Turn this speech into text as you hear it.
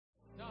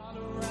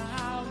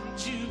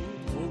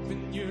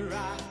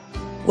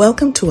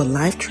Welcome to a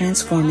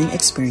life-transforming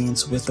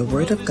experience with the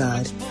Word of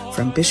God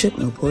from Bishop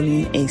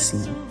Napoleon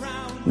Asian.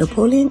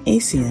 Napoleon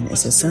Asian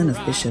is the son of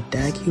Bishop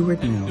Dag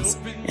Heward-Mills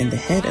and the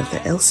head of the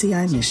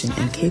LCI mission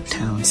in Cape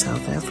Town,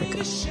 South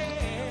Africa.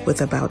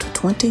 With about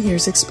 20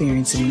 years'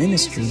 experience in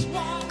ministry,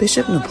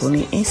 Bishop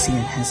Napoleon Asian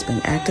has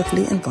been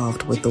actively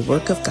involved with the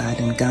work of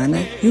God in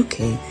Ghana,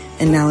 UK,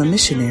 and now a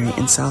missionary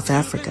in South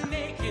Africa.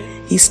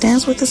 He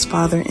stands with his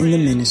father in the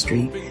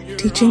ministry,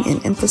 teaching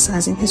and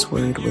emphasizing his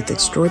word with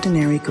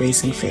extraordinary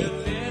grace and faith.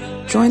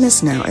 Join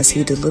us now as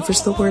he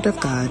delivers the word of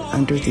God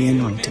under the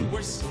anointing.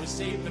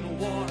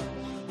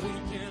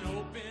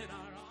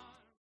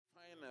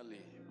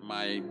 Finally,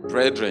 my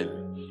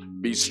brethren,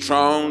 be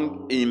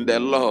strong in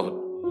the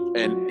Lord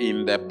and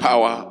in the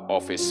power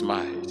of his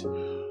might.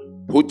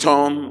 Put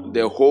on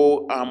the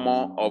whole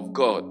armor of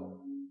God,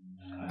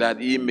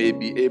 that ye may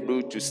be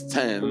able to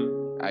stand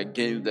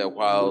against the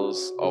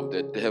wiles of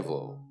the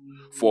devil.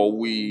 For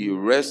we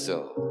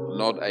wrestle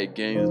not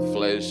against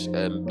flesh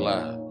and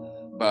blood,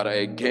 but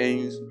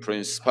against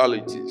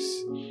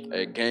principalities,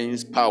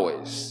 against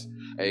powers,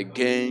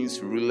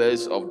 against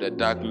rulers of the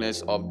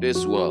darkness of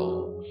this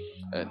world,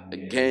 and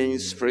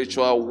against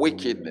spiritual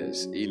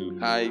wickedness in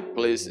high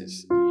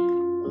places.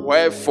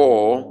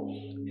 Wherefore,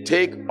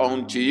 take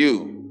unto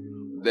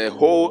you the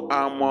whole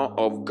armor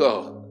of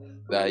God,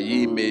 that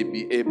ye may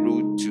be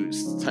able to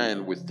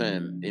stand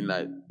within in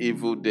an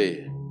evil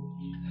day.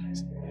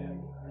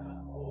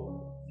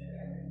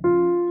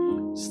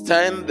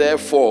 Stand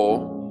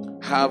therefore,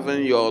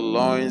 having your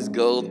loins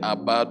girt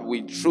about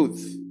with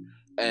truth,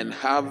 and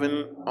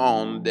having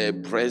on the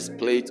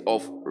breastplate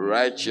of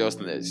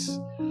righteousness,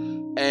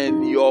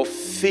 and your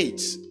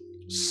feet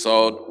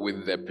shod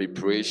with the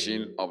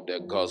preparation of the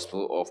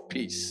gospel of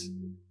peace.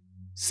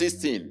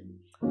 16.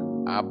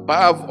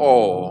 Above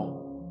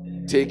all,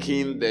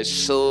 taking the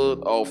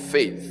shield of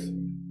faith,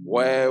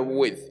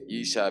 wherewith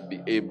ye shall be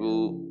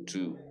able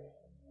to.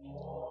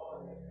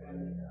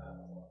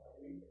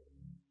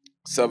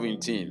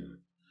 17.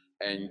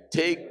 And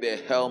take the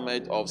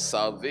helmet of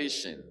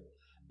salvation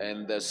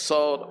and the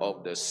sword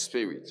of the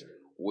Spirit,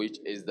 which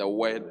is the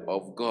word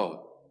of God.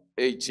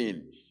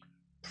 18.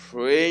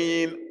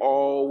 Praying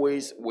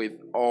always with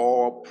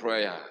all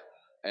prayer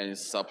and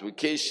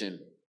supplication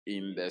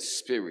in the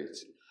Spirit,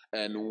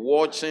 and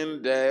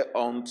watching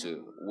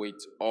thereunto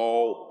with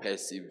all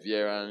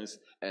perseverance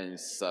and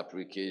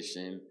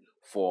supplication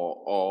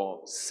for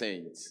all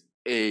saints.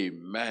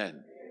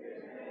 Amen.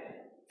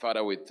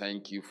 Father, we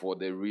thank you for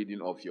the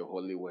reading of your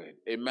holy word.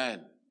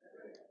 Amen.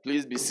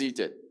 Please be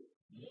seated.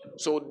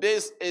 So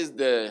this is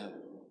the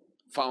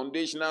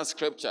foundational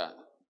scripture.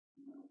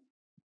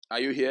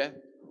 Are you here?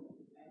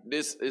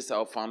 This is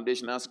our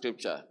foundational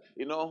scripture.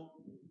 You know,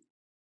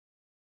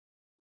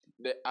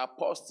 the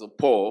Apostle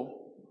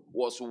Paul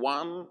was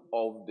one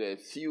of the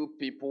few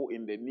people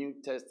in the New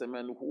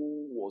Testament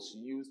who was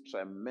used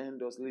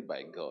tremendously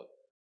by God.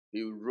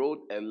 He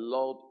wrote a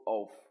lot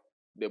of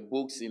the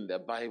books in the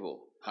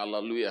Bible.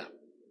 Hallelujah.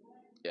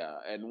 Yeah,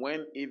 and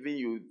when even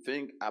you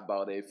think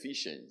about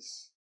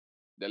Ephesians,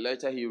 the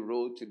letter he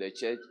wrote to the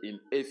church in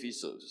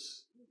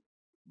Ephesus,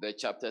 the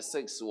chapter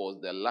 6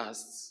 was the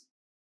last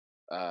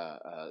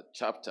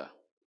chapter.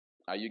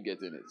 Are you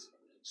getting it?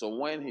 So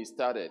when he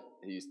started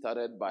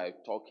by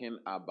talking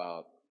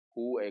about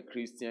who a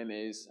Christian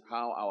is,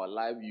 how our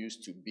life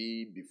used to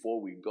be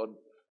before we got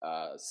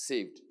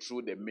saved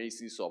through the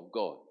mercies of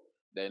God.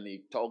 Then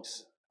he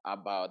talks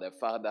about the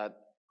fact that,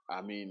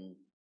 in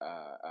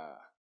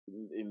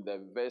the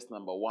verse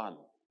number 1,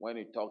 when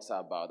he talks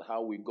about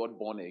how we got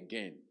born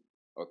again,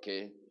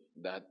 okay,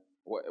 that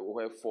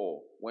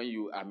wherefore,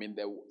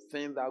 the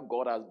thing that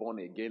God has born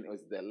again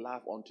is the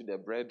love unto the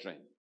brethren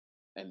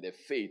and the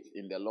faith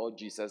in the Lord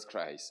Jesus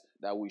Christ,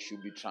 that we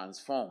should be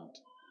transformed,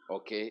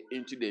 okay,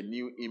 into the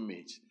new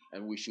image.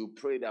 And we should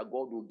pray that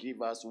God will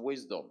give us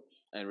wisdom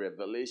and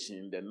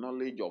revelation, the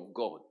knowledge of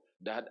God,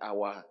 that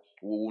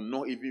we will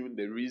know even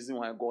the reason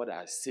why God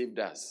has saved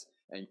us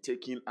and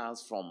taken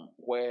us from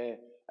where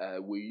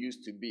we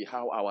used to be,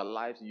 how our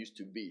lives used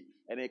to be.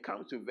 And it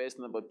comes to verse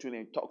number 2 and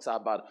it talks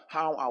about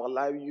how our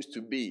life used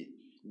to be,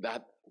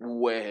 that we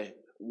were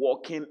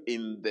walking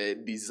in the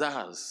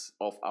desires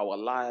of our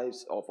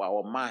lives, of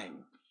our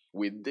mind.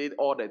 We did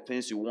all the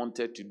things we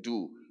wanted to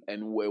do,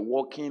 and we were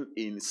walking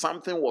in,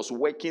 something was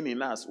working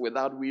in us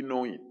without we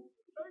knowing.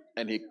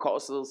 And it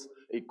causes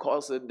the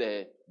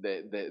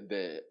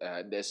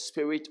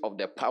spirit of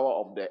the power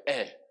of the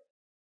air.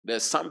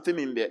 There's something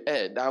in the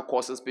air that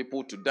causes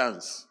people to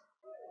dance.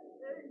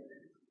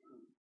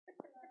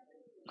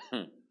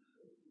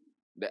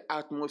 The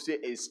atmosphere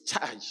is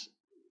charged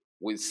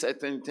with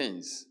certain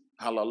things.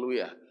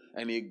 Hallelujah.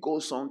 And he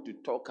goes on to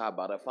talk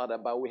about the Father,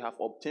 but we have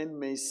obtained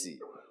mercy,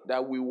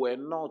 that we were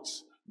not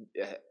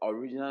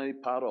originally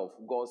part of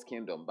God's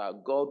kingdom,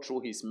 but God,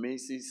 through his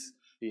mercies,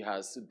 he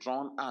has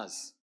drawn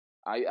us.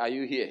 Are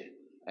you here?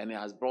 And he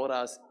has brought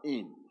us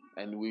in.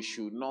 And we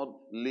should not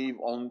live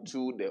on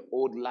to the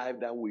old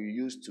life that we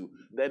used to.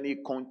 Then he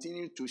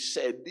continued to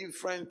share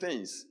different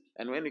things.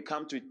 And when it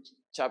comes to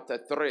chapter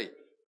 3,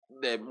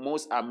 the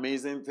most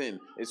amazing thing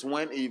is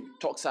when he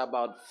talks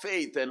about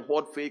faith and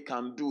what faith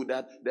can do,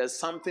 that there's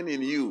something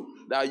in you,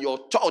 that your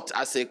thought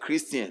as a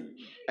Christian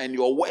and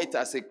your word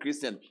as a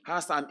Christian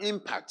has an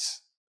impact.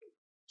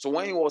 So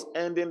when he was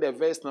ending the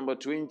verse number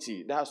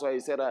 20, that's why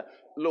he said that,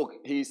 look,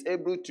 he is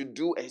able to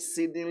do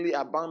exceedingly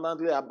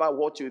abundantly above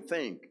what you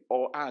think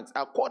or ask,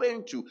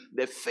 according to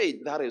the faith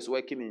that is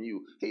working in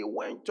you. He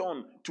went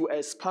on to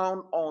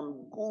expound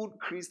on good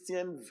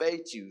Christian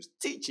virtues,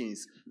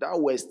 teachings that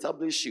will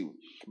establish you.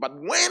 But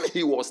when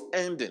he was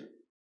ending,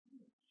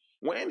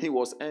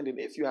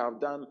 if you have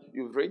done,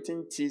 you've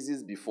written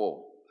theses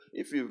before,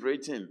 if you've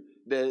written,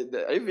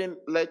 even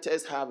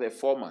letters have a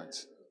format.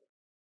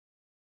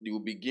 You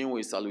begin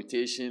with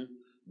salutation,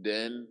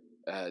 then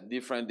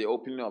the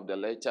opening of the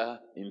letter,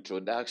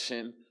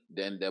 introduction,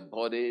 then the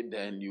body,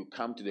 then you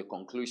come to the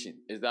conclusion.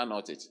 Is that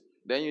not it?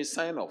 Then you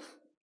sign off.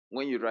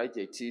 When you write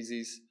a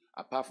thesis,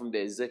 apart from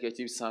the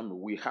executive summary,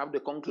 we have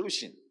the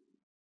conclusion.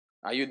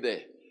 Are you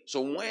there?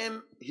 So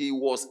when he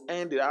was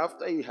ended,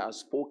 after he had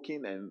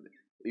spoken and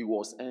he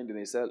was ending,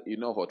 he said, you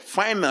know what?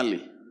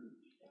 Finally,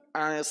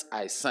 as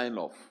I sign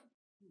off,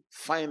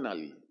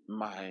 finally,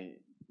 my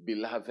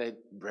beloved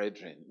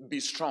brethren, be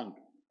strong.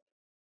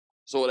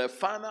 So the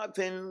final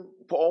thing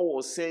Paul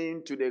was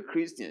saying to the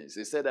Christians,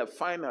 he said that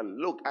finally,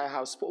 look, I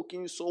have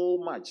spoken so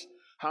much,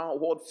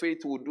 what faith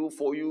will do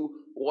for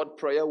you, what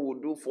prayer will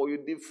do for you,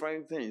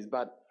 different things,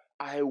 but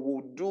I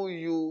will do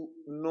you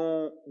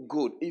no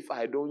good if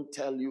I don't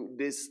tell you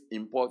this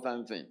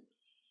important thing.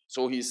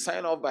 So he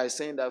signed off by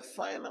saying that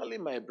finally,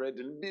 my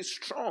brethren, be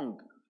strong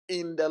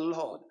in the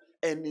Lord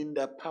and in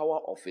the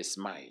power of his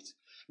might,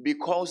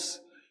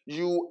 because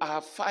you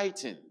are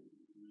fighting,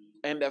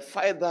 and the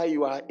fight that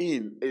you are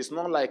in is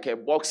not like a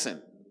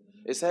boxing.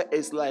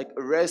 It's like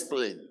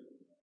wrestling.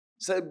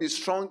 So be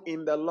strong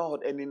in the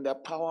Lord and in the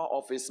power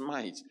of his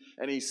might.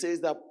 And he says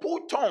that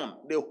put on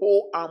the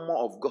whole armor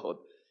of God.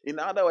 In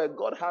other words,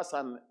 God has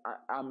an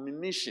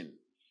ammunition.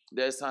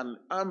 There's an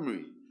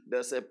armory.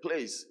 There's a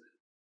place.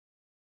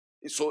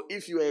 So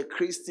if you are a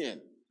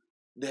Christian,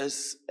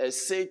 there's a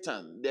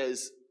Satan,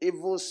 there's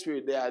evil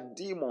spirit, there are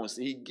demons.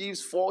 He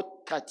gives 4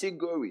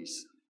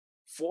 categories.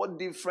 4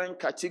 different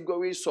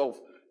categories of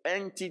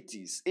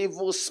entities,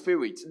 evil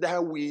spirits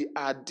that we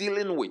are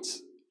dealing with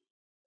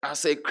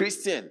as a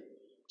Christian.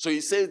 So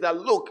he says that,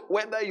 look,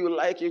 whether you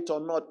like it or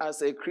not,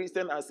 as a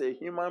Christian, as a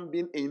human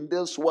being in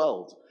this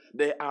world,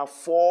 there are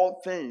 4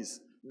 things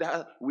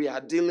that we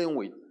are dealing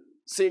with.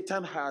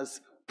 Satan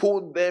has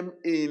put them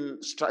in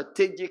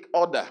strategic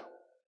order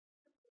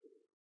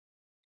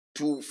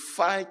to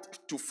fight,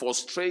 to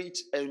frustrate,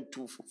 and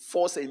to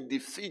force and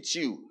defeat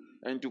you,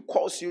 and to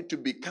cause you to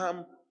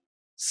become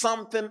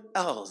something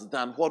else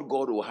than what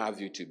God will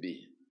have you to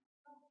be.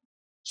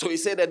 So he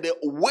said that the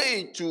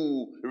way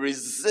to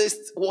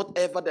resist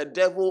whatever the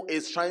devil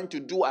is trying to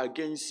do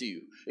against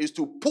you is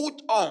to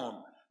put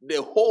on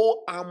the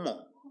whole armor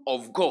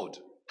of God.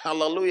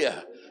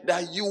 Hallelujah.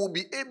 That you will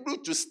be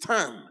able to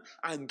stand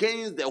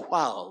against the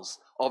wiles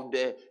of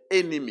the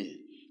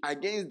enemy,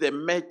 against the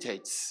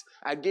methods,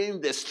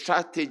 against the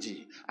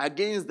strategy,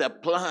 against the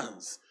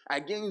plans,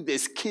 against the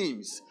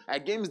schemes,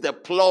 against the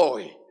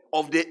ploy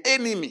of the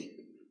enemy.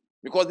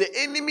 Because the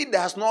enemy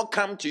does not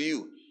come to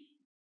you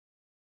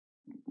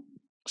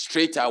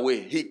straight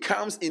away. He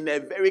comes in a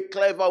very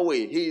clever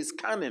way. He is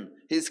cunning.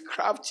 He's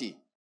crafty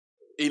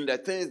in the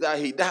things that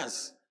he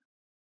does.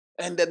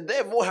 And the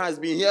devil has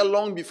been here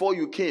long before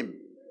you came.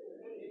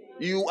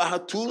 You are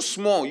too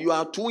small. You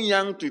are too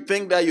young to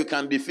think that you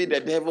can defeat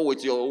the devil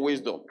with your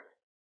wisdom.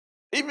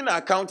 Even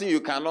accounting,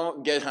 you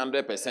cannot get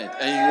 100%,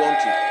 and you want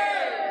to.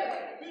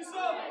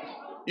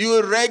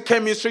 You read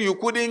chemistry, you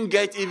couldn't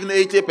get even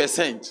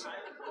 80%.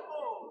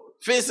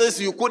 Physics,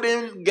 you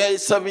couldn't get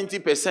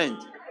 70%.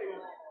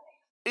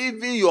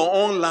 Even your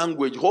own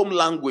language, your home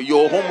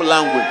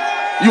language,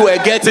 you were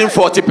getting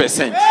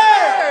 40%.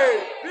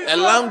 A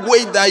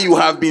language that you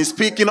have been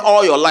speaking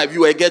all your life,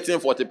 you were getting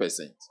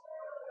 40%.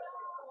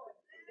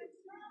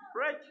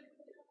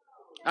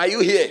 Are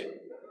you here?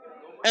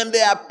 And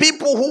there are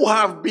people who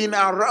have been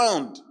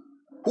around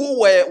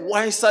who were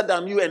wiser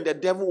than you, and the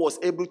devil was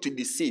able to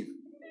deceive.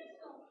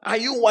 Are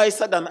you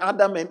wiser than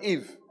Adam and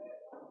Eve?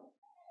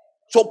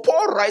 So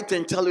Paul writes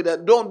and tells you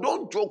that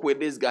don't joke with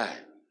this guy.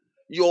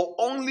 Your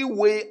only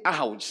way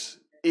out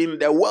in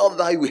the world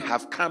that we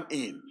have come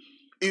in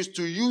is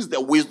to use the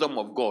wisdom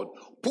of God.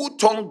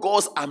 Put on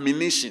God's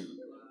ammunition.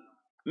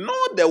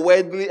 Not the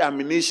worldly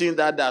ammunition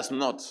that does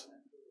not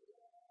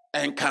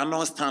and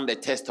cannot stand the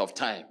test of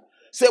time.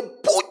 Say,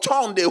 put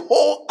on the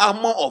whole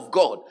armor of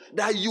God,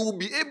 that you will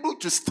be able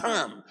to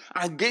stand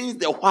against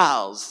the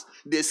wiles,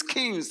 the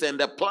schemes, and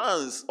the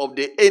plans of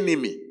the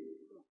enemy.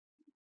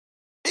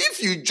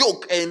 If you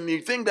joke and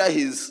you think that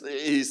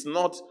he's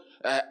not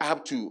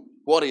up to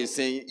what he's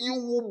saying, you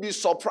will be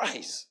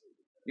surprised.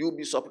 You will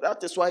be surprised.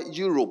 That is why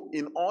Europe,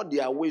 in all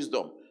their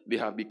wisdom, they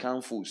have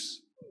become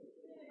fools.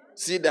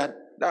 See that?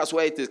 That's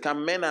why it is.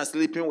 Men are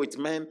sleeping with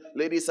men.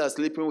 Ladies are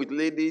sleeping with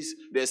ladies.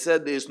 They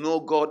said there is no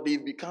God. They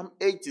become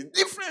 80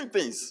 different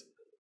things.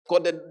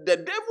 Because the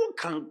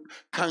devil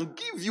can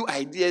give you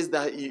ideas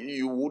that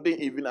you wouldn't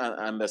even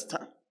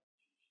understand.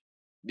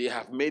 They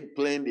have made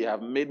planes, they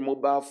have made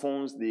mobile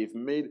phones, they've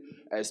made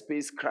a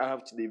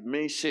spacecraft, they've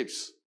made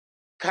ships,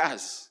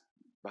 cars.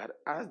 But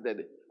as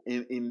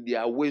in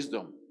their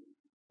wisdom,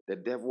 the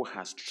devil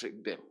has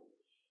tricked them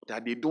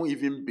that they don't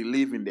even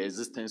believe in the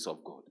existence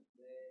of God.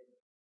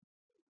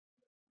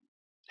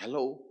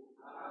 Hello?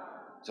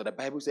 So the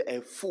Bible says,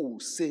 a fool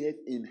saith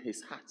in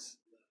his heart.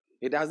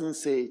 He doesn't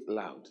say it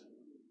loud.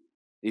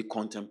 He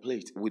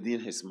contemplates within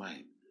his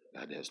mind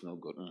that there's no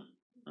God.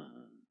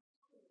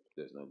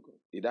 There's no God.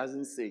 He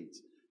doesn't say it.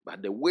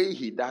 But the way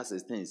he does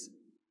his things,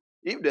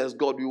 if there's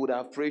God, you would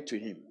have prayed to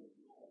him.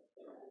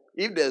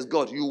 If there's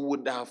God, you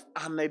would have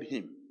honored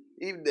him.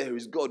 If there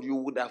is God, you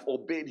would have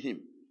obeyed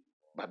him.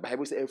 But the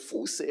Bible says, a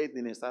fool saith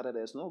in his heart that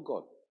there's no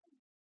God.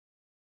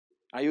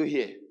 Are you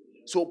here?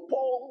 So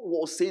Paul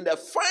was saying that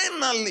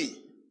finally,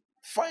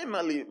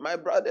 my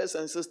brothers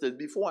and sisters,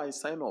 before I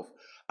sign off,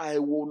 I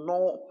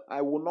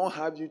will not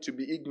have you to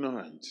be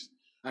ignorant.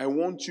 I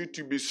want you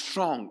to be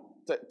strong.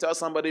 Tell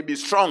somebody, be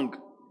strong.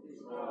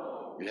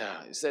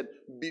 Yeah, he said,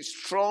 be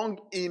strong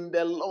in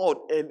the Lord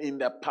and in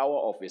the power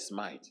of his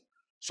might.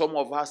 Some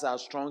of us are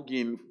strong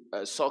in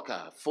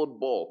soccer,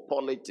 football,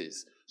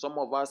 politics. Some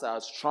of us are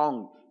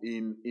strong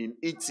in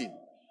eating.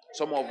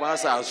 Some of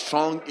us are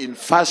strong in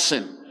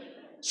fashion.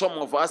 Some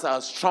of us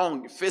are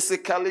strong,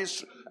 physically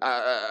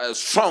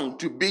strong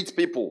to beat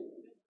people.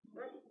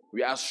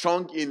 We are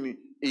strong in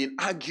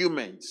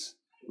arguments.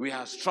 We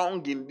are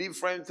strong in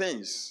different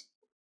things.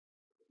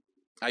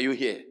 Are you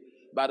here?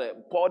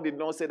 But Paul did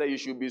not say that you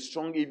should be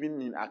strong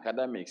even in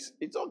academics.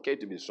 It's okay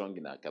to be strong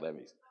in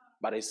academics.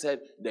 But he said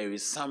there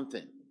is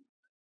something.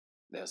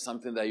 There's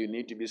something that you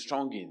need to be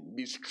strong in.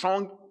 Be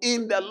strong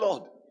in the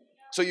Lord.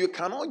 So you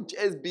cannot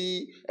just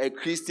be a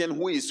Christian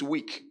who is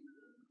weak.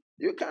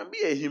 You can be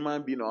a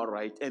human being, all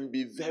right, and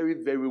be very,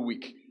 very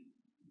weak.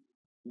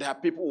 There are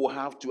people who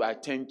have to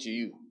attend to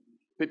you.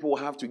 People will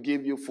have to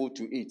give you food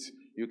to eat.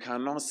 You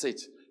cannot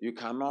sit. You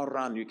cannot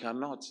run. You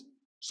cannot.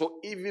 So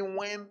even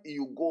when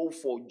you go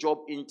for job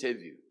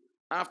interview,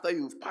 after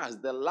you've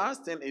passed, the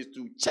last thing is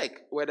to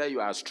check whether you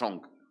are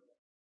strong.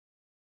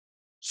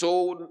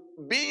 So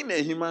being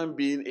a human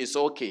being is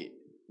okay.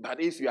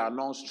 But if you are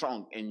not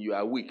strong and you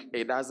are weak,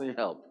 it doesn't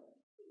help.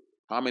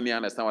 How many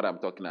understand what I'm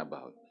talking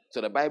about? So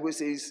the Bible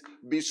says,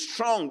 be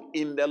strong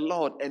in the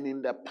Lord and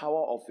in the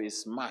power of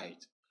his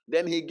might.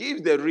 Then he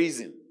gives the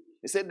reason.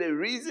 He said the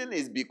reason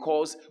is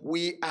because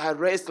we are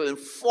wrestling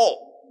for.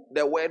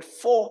 The word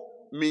for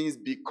means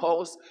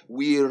because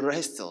we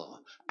wrestle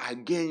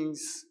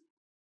against,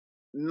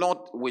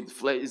 not with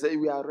flesh. He said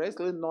we are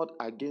wrestling not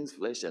against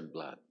flesh and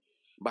blood,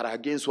 but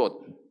against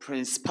what?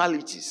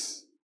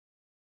 Principalities.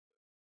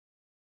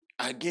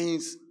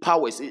 Against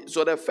powers.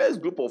 So the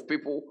first group of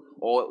people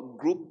or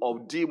group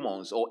of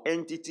demons or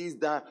entities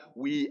that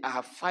we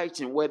are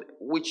fighting with,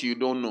 which you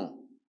don't know,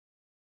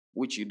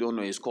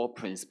 is called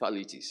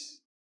principalities.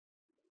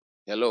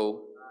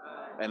 Hello?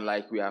 And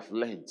like we have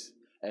learned,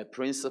 a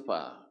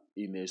principal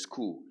in a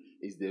school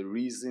is the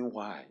reason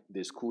why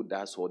the school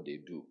does what they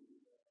do.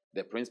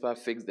 The principal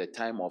fixes the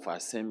time of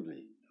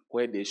assembly,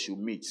 where they should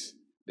meet,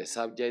 the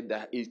subject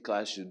that each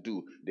class should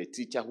do, the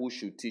teacher who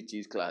should teach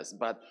each class.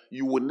 But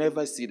you will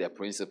never see the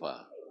principal.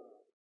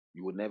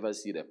 You will never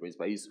see the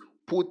principal. He's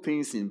put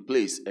things in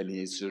place and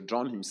he's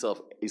withdrawn himself.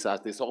 He's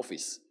at his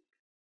office.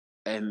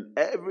 And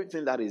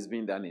everything that is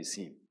being done is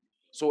him.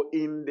 So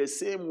in the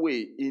same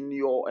way, in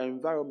your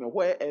environment,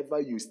 wherever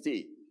you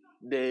stay,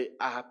 there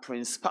are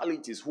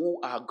principalities who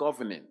are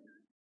governing.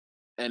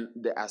 And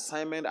the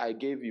assignment I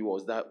gave you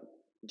was that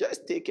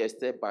just take a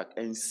step back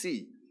and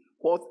see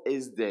what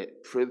is the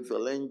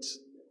prevalent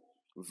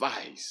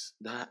vice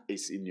that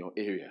is in your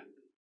area.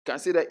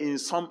 Consider in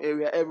some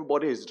area,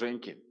 everybody is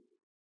drinking.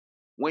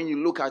 When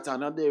you look at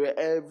another area,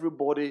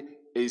 everybody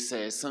is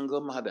a single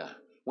mother.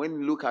 When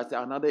you look at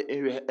another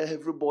area,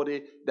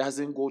 everybody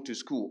doesn't go to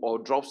school or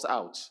drops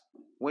out.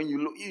 When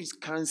you look, you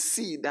can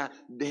see that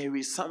there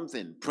is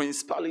something,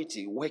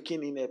 principality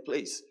working in a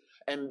place.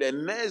 And the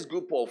next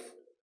group of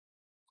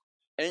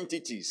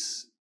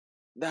entities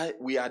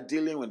that we are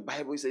dealing with,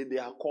 Bible says they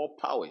are called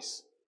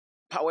powers.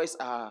 Powers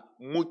are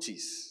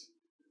mutis.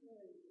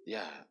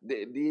 Yeah,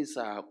 these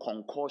are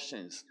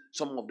concussions.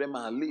 Some of them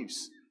are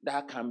leaves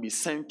that can be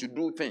sent to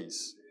do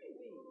things.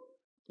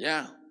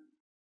 Yeah.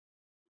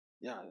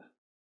 Yeah.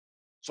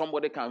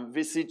 Somebody can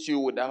visit you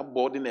without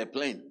boarding a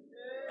plane.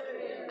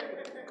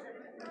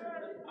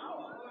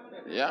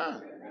 Yeah.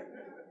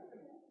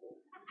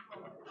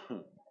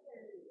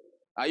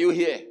 Are you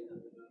here?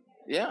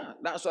 Yeah.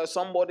 That's why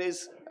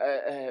somebody's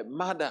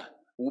mother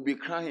will be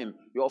crying.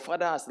 Your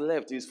father has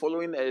left. He's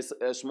following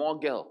a small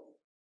girl.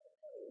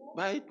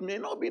 But it may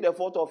not be the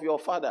fault of your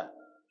father.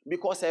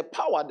 Because a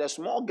power, the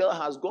small girl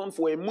has gone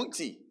for a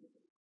muti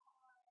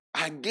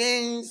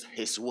against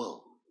his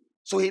will.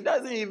 So he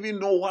doesn't even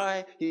know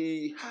why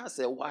he has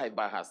a wife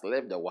but has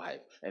left the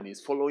wife and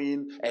is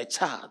following a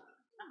child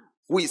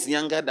who is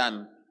younger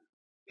than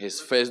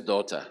his first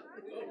daughter.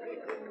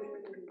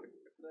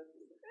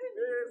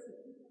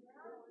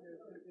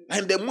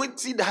 And the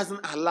multi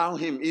doesn't allow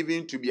him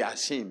even to be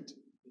ashamed.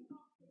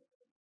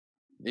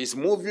 He's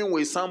moving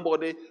with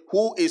somebody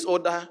who is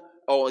older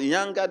or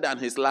younger than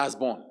his last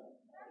born.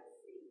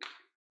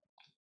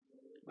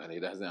 But he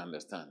doesn't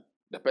understand.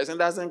 The person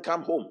doesn't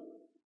come home.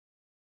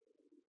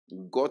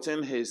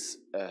 Gotten his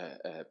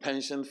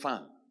pension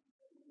fund.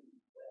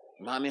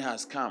 Money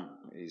has come.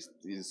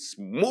 He's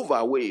moved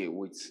away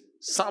with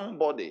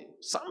somebody,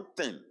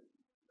 something.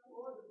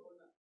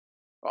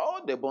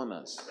 All the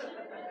bonus.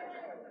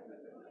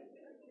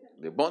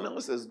 The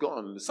bonus is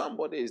gone.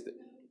 Somebody is there.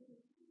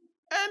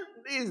 And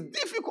it's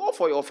difficult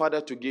for your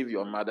father to give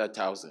your mother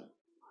 1,000.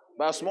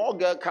 But a small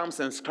girl comes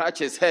and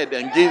scratches his head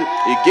and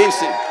gives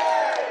it.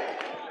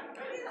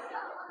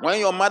 When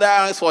your mother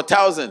asks for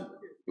 1,000,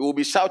 you will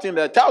be shouting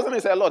that 1,000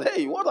 is a lot.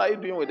 Hey, what are you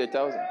doing with the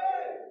 1,000?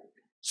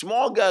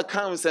 Small girl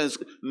comes and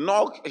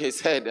knock his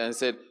head and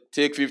said,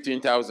 take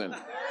 15,000.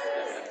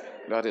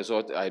 That is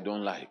what I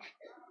don't like.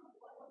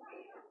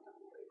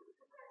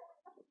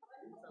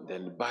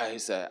 Then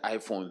buys an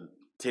iPhone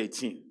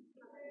 13.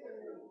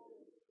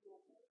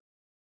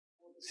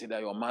 See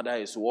that your mother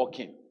is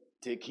walking,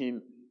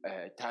 taking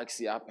a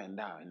taxi up and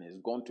down, and is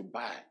going to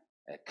buy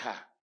a car,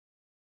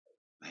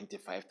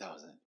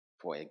 95,000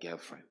 for a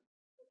girlfriend.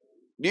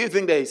 Do you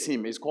think that is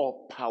him? It's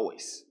called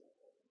powers.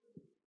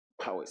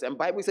 Powers. And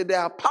Bible said there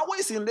are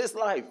powers in this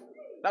life.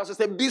 That's to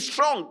say, be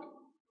strong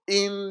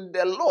in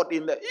the Lord.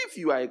 If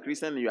you are a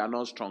Christian, you are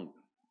not strong.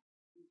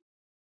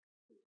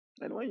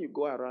 And when you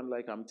go around,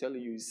 like I'm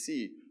telling you, you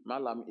see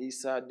Malam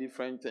Isa,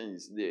 different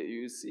things.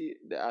 You see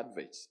the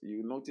adverts.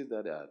 You notice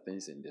that there are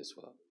things in this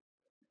world.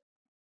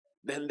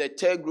 Then the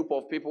third group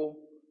of people,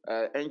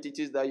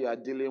 entities that you are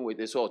dealing with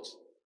is what?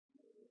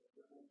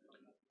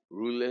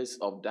 Rulers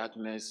of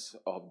darkness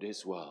of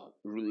this world.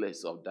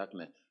 Rulers of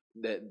darkness.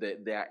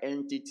 They are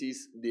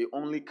entities, they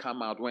only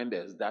come out when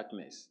there's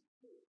darkness.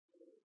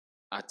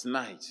 At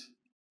night,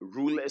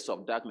 rulers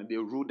of darkness, they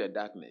rule the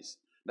darkness.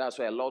 That's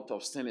why a lot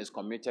of sin is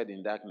committed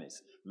in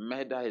darkness.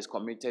 Murder is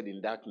committed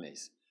in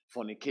darkness.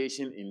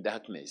 Fornication in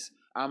darkness.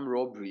 Armed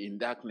robbery in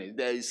darkness.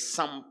 There is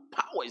some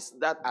powers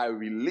that are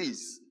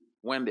released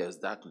when there's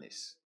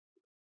darkness.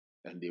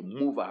 And they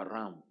move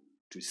around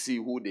to see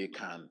who they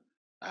can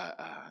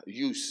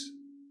use.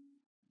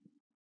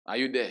 Are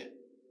you there?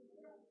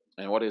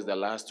 And what is the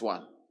last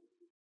one?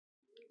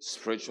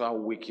 Spiritual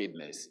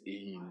wickedness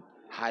in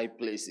high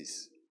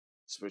places.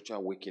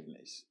 Spiritual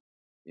wickedness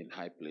in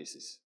high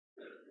places.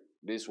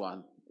 This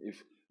one,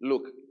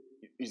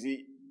 you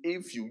see,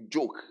 if you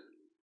joke,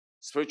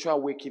 spiritual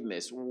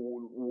wickedness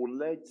will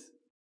let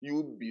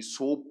you be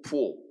so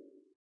poor,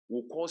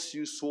 will cause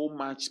you so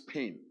much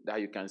pain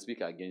that you can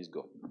speak against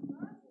God.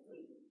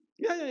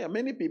 Yeah.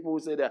 Many people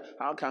say that,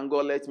 how can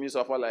God let me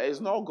suffer? Like, it's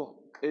not God.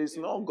 It's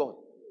not God.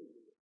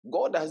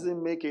 God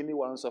doesn't make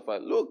anyone suffer.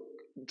 Look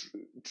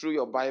through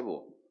your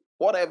Bible.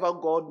 Whatever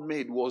God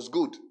made was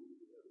good.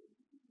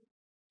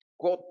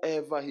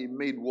 Whatever he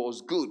made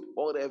was good.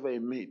 Whatever he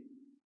made.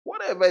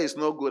 Whatever is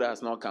not good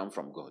has not come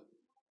from God.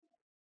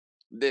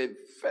 The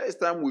first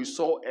time we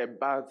saw a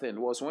bad thing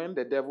was when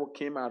the devil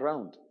came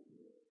around.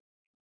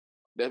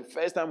 The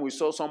first time we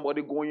saw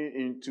somebody going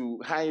into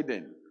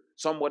hiding,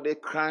 somebody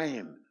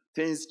crying,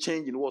 things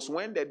changing, was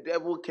when the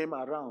devil came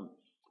around.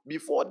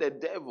 Before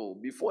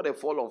the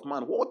fall of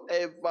man,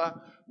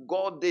 whatever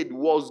God did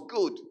was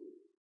good.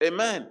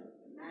 Amen.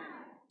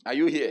 Are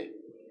you here?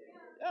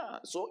 Yeah.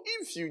 So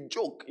if you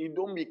joke, you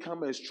don't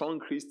become a strong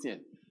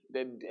Christian.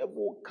 The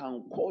devil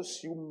can cause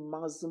you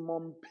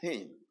maximum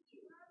pain.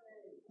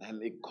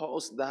 And it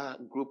caused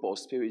that group of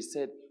spirits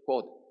said,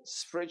 what?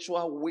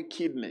 Spiritual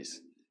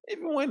wickedness.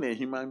 Even when a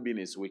human being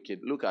is wicked,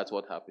 look at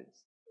what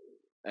happens.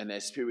 And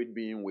a spirit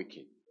being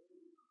wicked.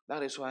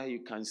 That is why you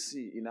can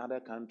see in other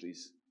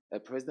countries, a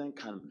president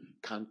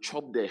can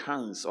chop the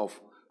hands of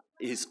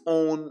his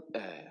own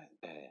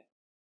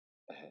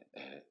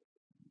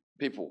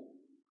people.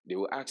 They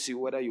will ask you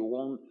whether you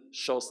want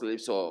short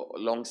sleeves or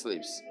long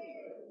sleeves.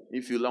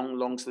 If you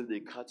long sleeves,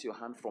 they cut your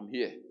hand from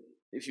here.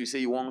 If you say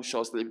you want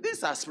short sleeves,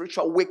 these are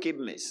spiritual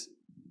wickedness.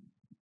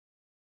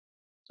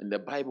 In the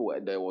Bible,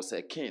 there was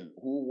a king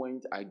who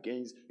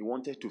he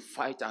wanted to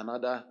fight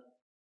another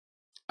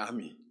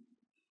army.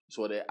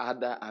 So the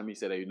other army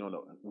said,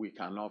 no, we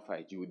cannot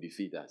fight. You will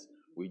defeat us.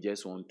 We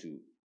just want to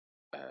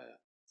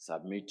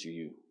submit to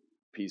you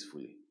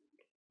peacefully.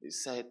 He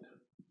said,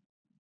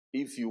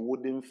 if you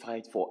wouldn't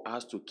fight for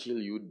us to kill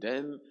you,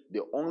 then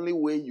the only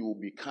way you will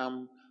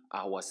become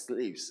our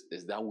slaves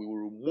is that we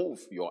will remove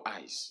your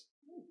eyes.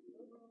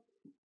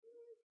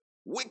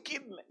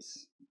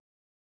 Wickedness.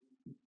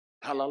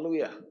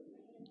 Hallelujah.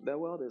 The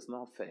world is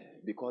not fair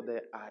because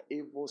there are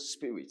evil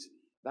spirits.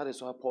 That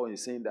is why Paul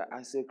is saying that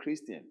as a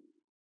Christian,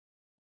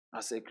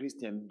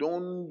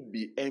 don't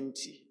be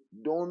empty.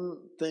 Don't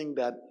think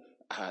that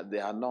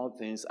there are no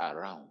things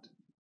around.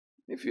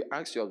 If you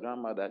ask your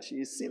grandmother,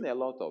 she's seen a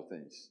lot of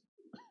things.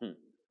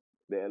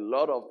 There are a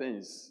lot of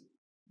things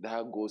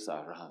that goes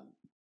around.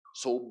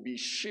 So be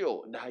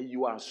sure that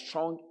you are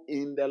strong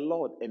in the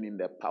Lord and in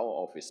the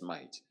power of his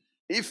might.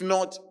 If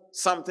not,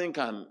 something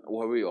can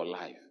worry your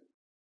life.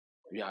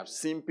 You have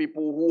seen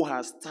people who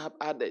have stabbed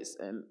others,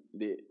 and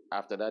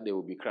after that they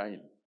will be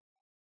crying.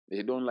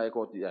 They don't like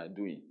what they are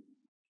doing.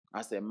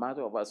 As a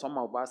matter of fact, some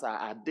of us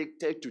are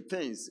addicted to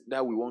things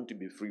that we want to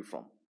be free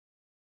from.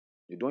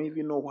 You don't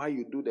even know why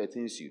you do the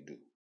things you do.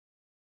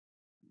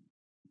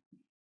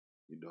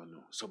 You don't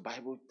know. So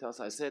Bible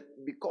tells us, I said,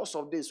 because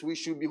of this, we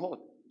should be what?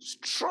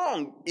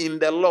 Strong in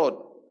the Lord.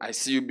 I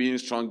see you being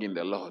strong in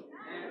the Lord.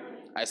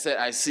 I said,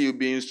 I see you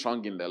being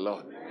strong in the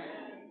Lord.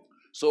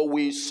 So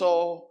we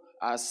saw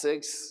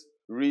 6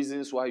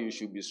 reasons why you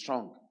should be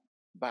strong.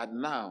 But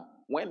now,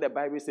 when the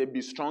Bible says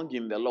be strong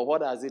in the Lord,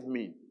 what does it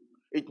mean?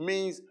 It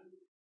means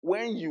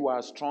when you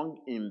are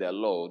strong in the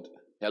Lord,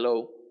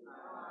 hello?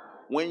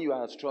 When you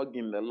are strong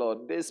in the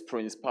Lord, these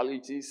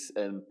principalities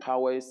and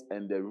powers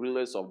and the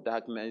rulers of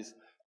darkness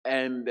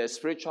and the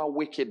spiritual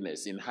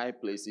wickedness in high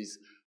places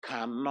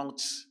cannot,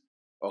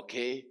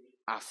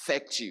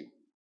 affect you.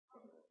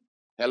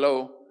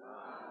 Hello?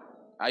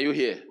 Are you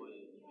here?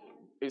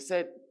 It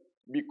said,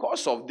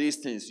 because of these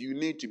things, you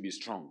need to be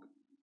strong.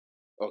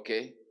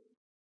 Okay?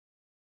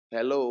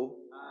 Hello?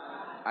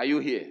 Are you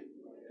here?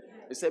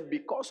 It said,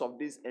 because of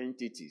these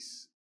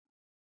entities,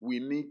 we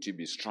need to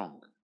be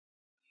strong.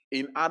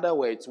 In other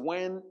words,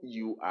 when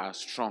you are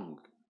strong,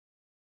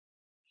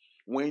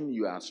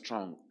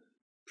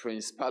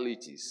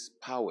 principalities,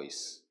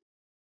 powers,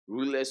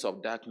 rulers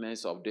of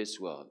darkness of this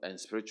world, and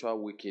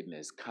spiritual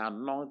wickedness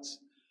cannot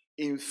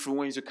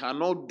influence you,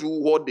 cannot do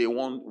what they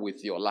want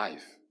with your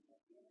life.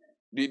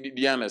 Do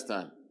you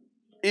understand?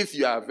 If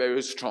you are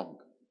very strong,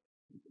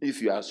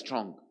 if you are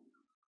strong,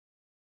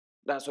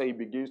 that's why he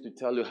begins to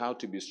tell you how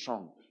to be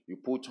strong. You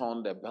put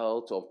on the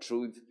belt of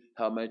truth,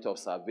 helmet of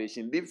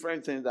salvation,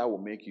 different things that will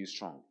make you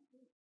strong.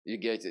 You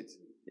get it?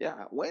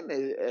 Yeah. When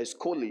a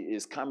schoolie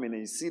is coming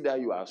and you see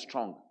that you are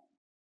strong,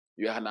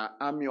 you are an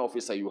army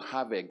officer, you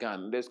have a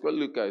gun. The schoolie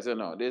look at you and say,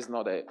 no, this is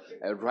not a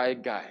right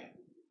guy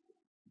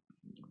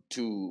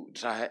to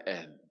try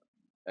and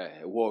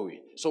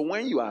worry. So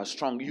when you are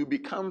strong, you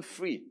become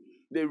free.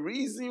 The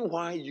reason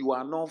why you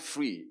are not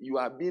free, you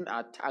are being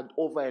attacked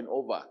over and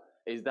over,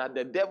 is that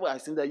the devil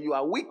has seen that you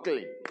are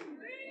weakling.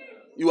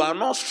 You are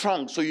not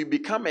strong, so you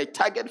become a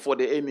target for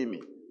the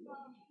enemy.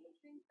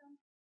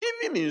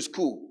 Even in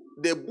school,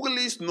 the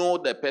bullies know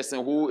the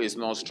person who is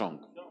not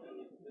strong.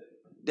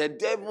 The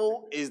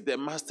devil is the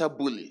master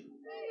bully.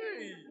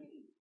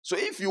 So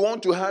if you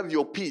want to have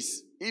your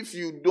peace, if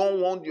you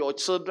don't want your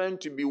children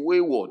to be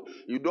wayward,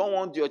 you don't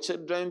want your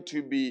children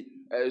to be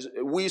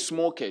weed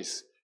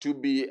smokers, to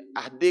be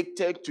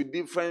addicted to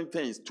different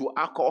things, to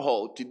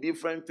alcohol, to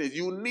different things,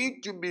 you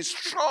need to be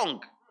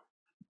strong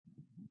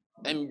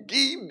and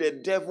give the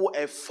devil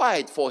a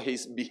fight for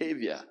his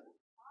behavior.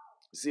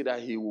 See that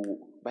he will,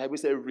 Bible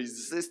says,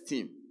 resist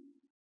him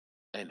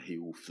and he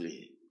will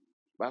flee.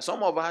 But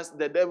some of us,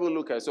 the devil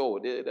look at us, oh,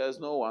 there's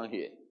no one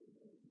here.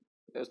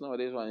 There's no,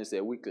 this one is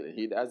a weakling.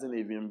 He doesn't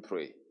even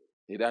pray.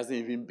 He doesn't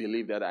even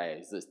believe that I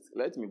exist.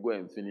 Let me go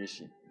and finish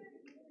him.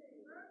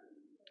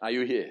 Are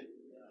you here?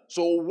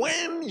 So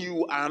when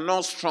you are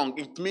not strong,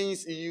 it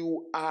means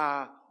you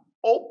are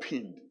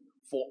opened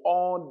for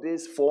all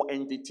these 4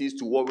 entities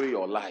to worry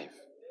your life.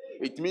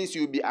 It means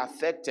you'll be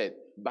affected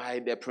by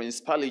the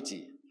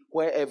principality.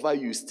 Wherever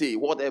you stay,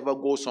 whatever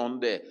goes on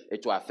there,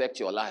 it will affect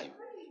your life.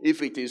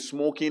 If it is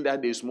smoking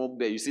that they smoke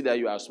there, you see that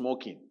you are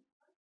smoking.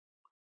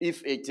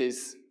 If it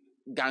is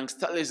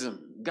gangsterism,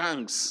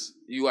 gangs,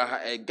 you are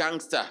a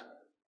gangster,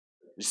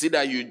 you see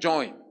that you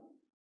join.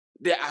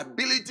 The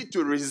ability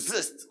to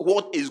resist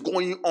what is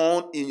going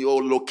on in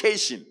your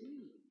location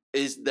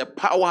is the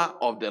power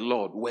of the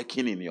Lord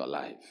working in your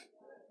life.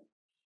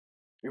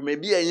 You may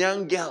be a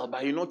young girl,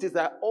 but you notice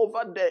that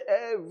over there,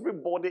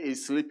 everybody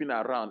is sleeping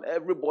around.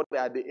 Everybody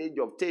at the age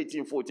of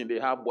 13, 14, they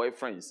have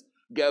boyfriends,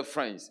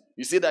 girlfriends.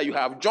 You see that you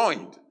have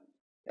joined.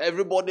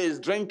 Everybody is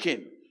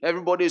drinking.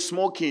 Everybody is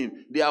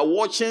smoking. They are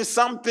watching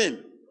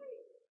something.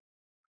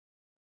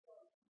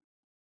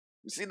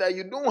 You see that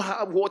you don't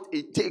have what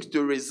it takes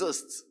to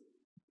resist.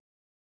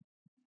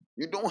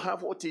 You don't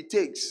have what it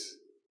takes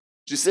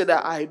to say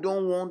that I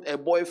don't want a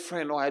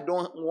boyfriend or I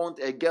don't want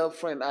a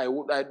girlfriend. I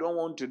don't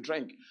want to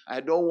drink.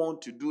 I don't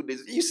want to do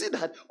this. You see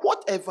that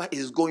whatever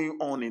is going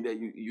on in there,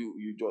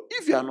 you do.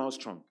 If you are not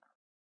strong.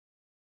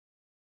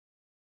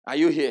 Are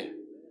you here?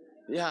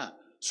 Yeah.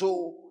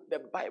 So the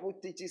Bible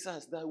teaches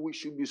us that we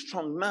should be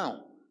strong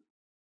now.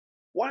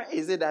 Why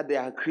is it that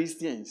there are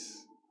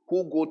Christians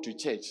who go to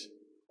church,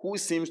 who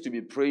seems to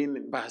be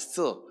praying, but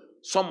still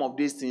some of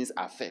these things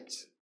affect?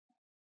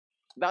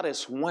 That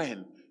is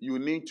when you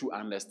need to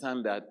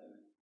understand that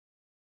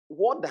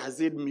what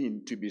does it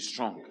mean to be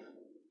strong?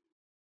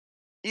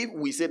 If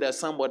we say that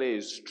somebody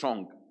is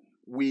strong,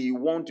 we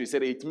want to say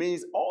that it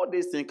means all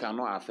these things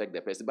cannot affect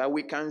the person. But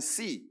we can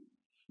see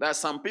that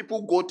some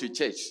people go to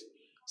church,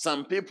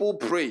 some people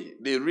pray,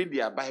 they read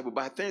their Bible,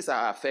 but things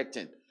are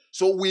affecting.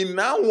 So we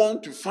now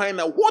want to find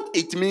out what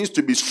it means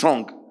to be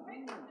strong.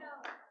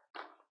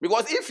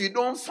 Because if you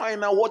don't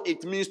find out what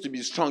it means to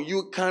be strong,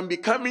 you can be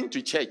coming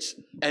to church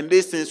and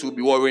these things will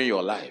be worrying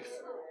your life.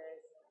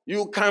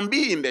 You can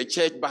be in the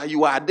church, but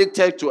you are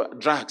addicted to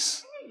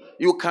drugs.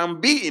 You can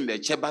be in the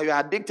church, but you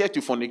are addicted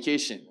to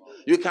fornication.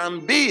 You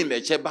can be in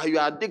the church, but you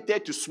are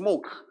addicted to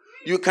smoke.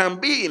 You can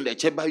be in the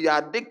church, but you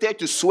are addicted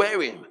to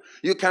swearing.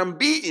 You can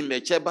be in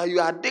the church, but you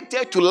are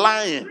addicted to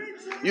lying.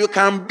 You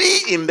can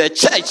be in the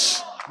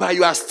church, but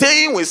you are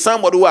staying with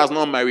somebody who has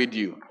not married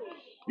you.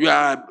 You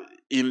are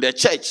in the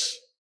church,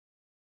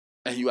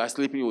 and you are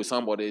sleeping with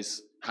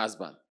somebody's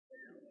husband.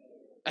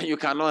 And you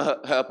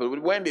cannot help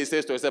it. When they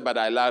say to yourself, but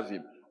I love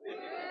him.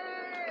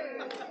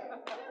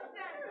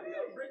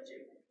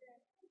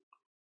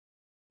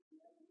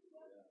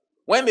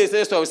 When they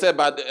say to yourself,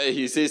 but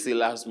he says he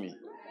loves me.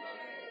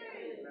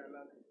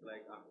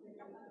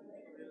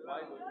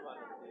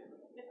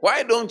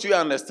 Why don't you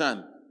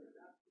understand?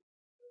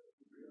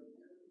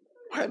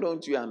 Why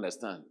don't you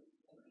understand?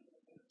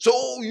 So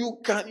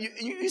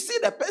you see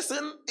the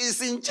person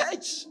is in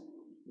church,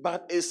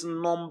 but is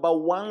number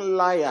one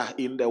liar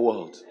in the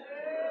world.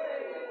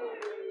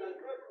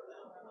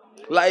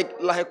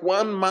 Like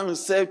one man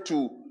said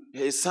to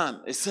his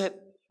son, he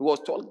was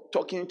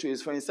talking to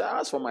his friend, he said,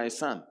 ask for my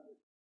son.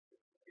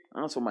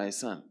 Ask for my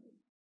son.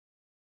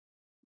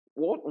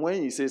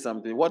 When he says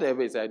something,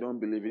 whatever it is, I don't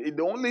believe it.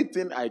 The only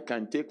thing I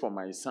can take from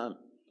my son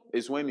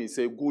is when he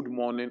says good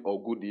morning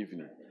or good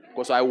evening.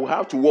 Because I will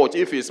have to watch.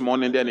 If it's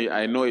morning, then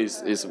I know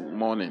it's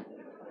morning.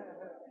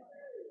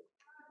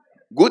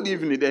 Good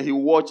evening, then he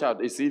will watch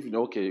out. It's evening.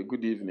 Okay,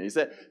 good evening. He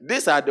said,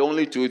 these are the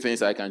only two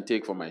things I can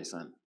take from my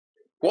son.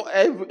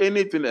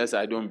 Anything else,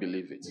 I don't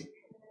believe it.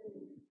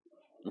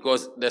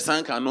 Because the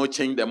sun cannot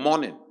change the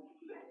morning.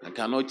 And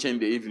cannot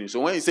change the evening. So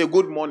when you say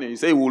good morning, you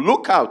say, he will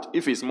look out.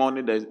 If it's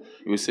morning, then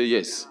you will say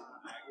yes.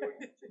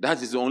 That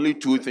is the only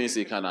two things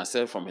he can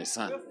accept from his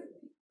son.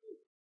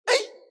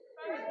 Hey!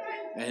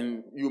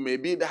 And you may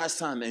be that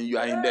son and you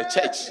are in the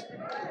church.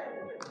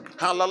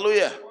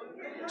 Hallelujah.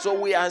 So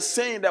we are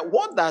saying that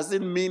what does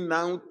it mean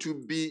now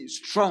to be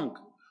strong?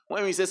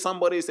 When we say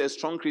somebody is a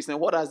strong Christian,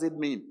 what does it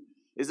mean?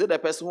 Is it a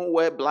person who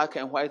wears black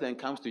and white and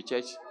comes to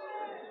church?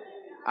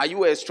 Are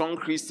you a strong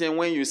Christian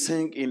when you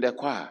sing in the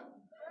choir?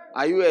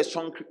 Are you a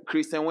strong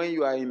Christian when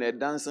you are in a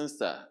dancing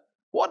star?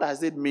 What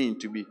does it mean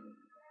to be?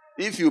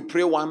 If you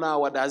pray 1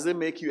 hour, does it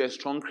make you a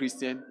strong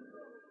Christian?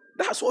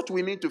 That's what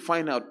we need to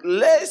find out.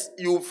 Lest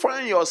you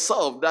find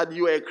yourself that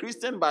you are a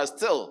Christian, but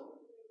still,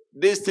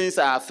 these things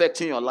are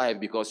affecting your life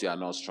because you are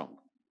not strong.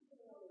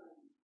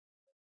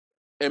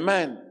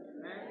 Amen.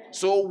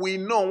 So we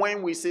know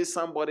when we say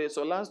somebody,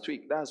 so last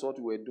week, that's what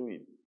we were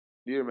doing.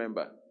 Do you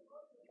remember?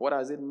 What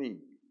does it mean?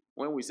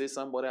 When we say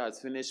somebody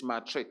has finished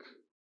matric,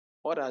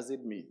 what does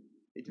it mean?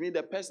 It means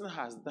the person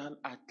has done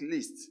at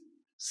least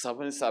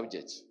 7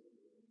 subjects.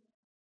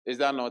 Is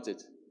that not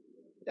it?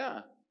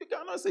 Yeah. You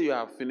cannot say you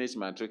have finished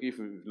matric if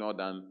you've not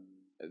done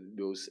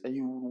those. And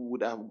you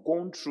would have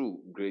gone through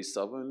grade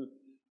 7,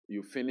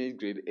 you finished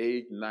grade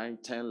 8, 9,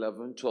 10,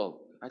 11, 12.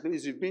 At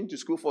least you've been to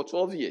school for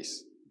 12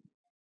 years.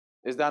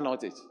 Is that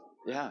not it?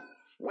 Yeah.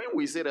 When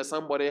we say that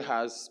somebody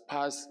has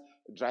passed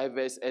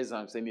driver's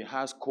exams and he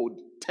has code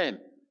 10,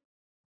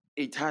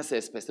 it has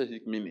a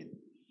specific meaning.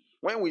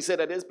 When we say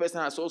that this person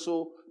has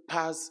also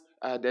passed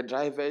the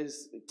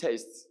driver's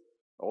test,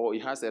 or he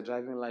has a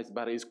driving license,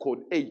 but it's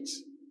code 8,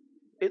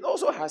 it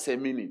also has a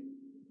meaning.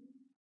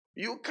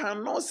 You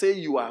cannot say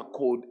you are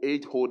code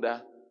 8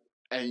 holder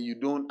and you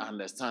don't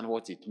understand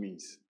what it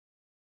means.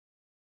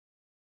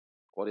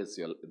 What is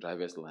your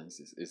driver's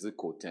license? Is it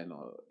code 10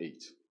 or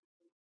 8?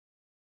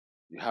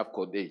 You have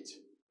code 8.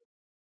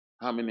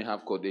 How many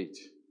have code 8?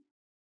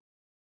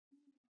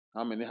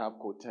 How many have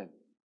code 10?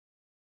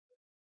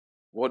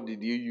 What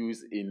did you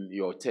use in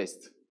your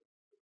test?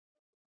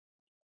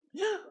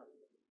 Yeah.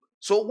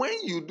 So when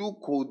you do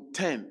code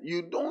 10,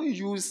 you don't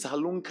use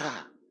saloon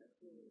car.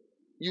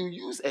 You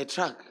use a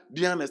truck.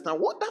 Do you understand?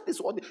 That is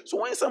what.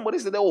 So when somebody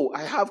says, oh,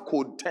 I have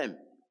code 10,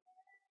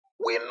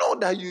 we know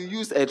that you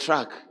use a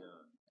truck.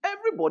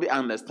 Everybody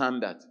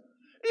understand that.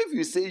 If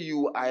you say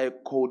you are a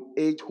code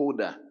 8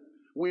 holder,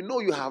 we know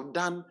you have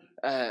done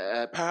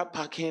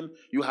parking,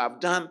 you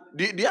have done.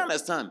 Do you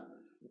understand?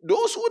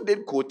 Those who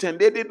did code 10,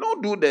 they did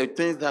not do the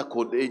things that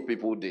code 8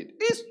 people did.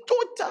 It's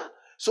total.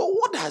 So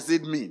what does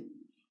it mean?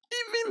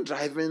 Even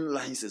driving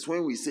license,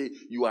 when we say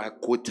you are a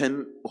code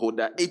 10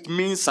 holder, it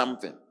means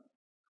something.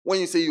 When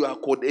you say you are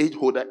code 8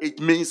 holder, it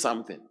means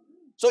something.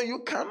 So you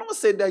cannot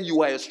say that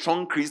you are a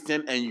strong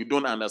Christian and you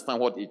don't understand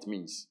what it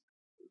means.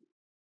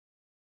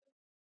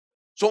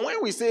 So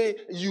when we say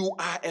you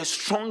are a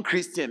strong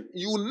Christian,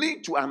 you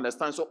need to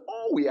understand. So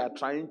all we are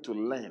trying to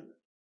learn,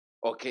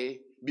 okay,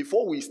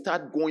 before we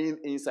start going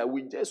inside,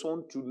 we just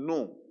want to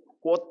know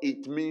what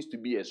it means to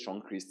be a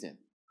strong Christian.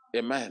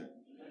 Amen.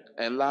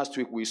 And last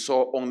week we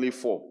saw only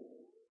 4.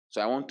 So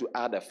I want to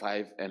add a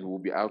 5 and we'll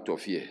be out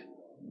of here.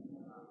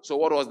 So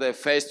what was the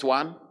first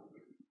one?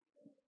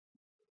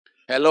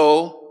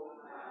 Hello?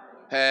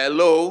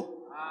 Hello?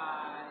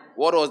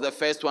 What was the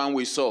first one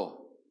we saw?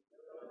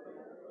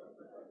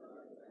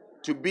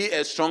 To be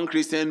a strong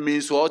Christian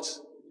means what?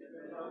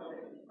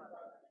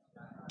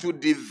 To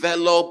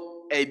develop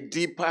a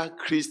deeper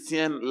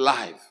Christian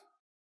life.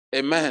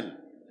 Amen.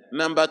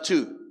 Number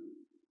 2,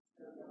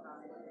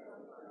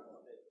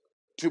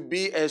 to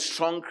be a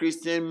strong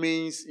Christian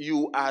means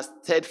you are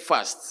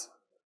steadfast.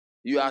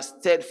 You are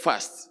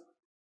steadfast.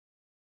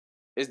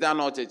 Is that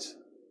not it?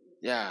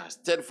 Yeah,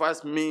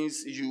 steadfast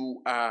means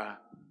you are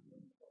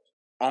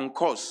on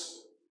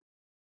course.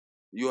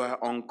 You are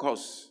on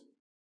course.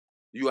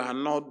 You are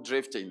not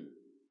drifting.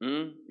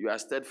 You are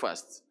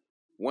steadfast.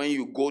 When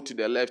you go to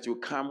the left, you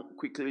come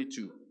quickly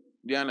to.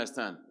 Do you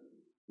understand?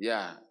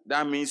 Yeah,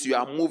 that means you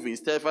are moving.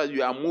 Steadfast,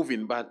 you are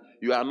moving, but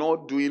you are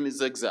not doing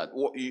zigzag.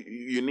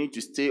 You need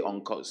to stay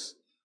on course.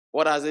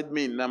 What does it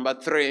mean? Number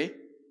 3,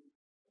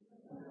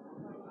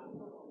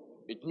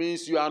 it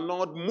means you are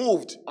not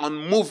moved,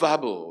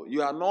 unmovable.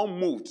 You are not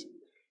moved.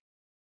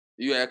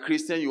 You are a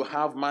Christian, you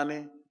have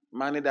money.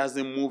 Money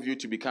doesn't move you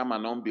to become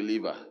an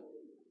unbeliever.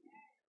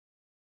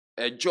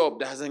 A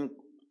job doesn't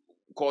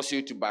cause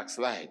you to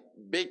backslide.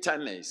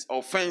 Bitterness,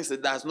 offense,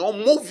 it does not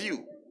move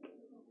you.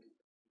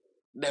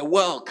 The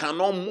world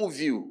cannot move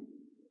you.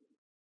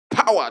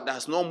 Power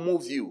does not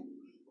move you.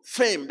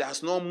 Fame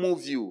does not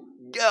move you.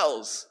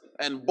 Girls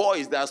and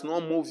boys does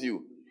not move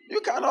you.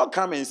 You cannot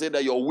come and say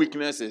that your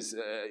weakness is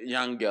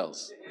young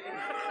girls.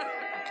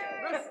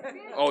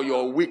 Or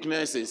your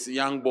weakness is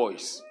young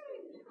boys.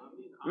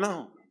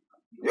 No.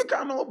 You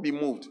cannot be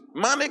moved.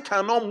 Money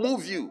cannot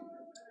move you.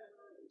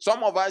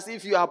 Some of us,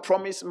 if you are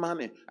promised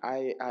money,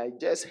 I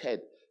just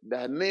heard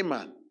that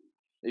Naaman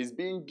is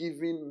being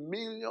given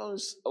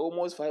millions,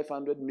 almost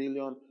 500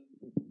 million,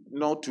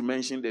 not to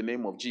mention the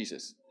name of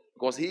Jesus.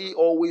 Because he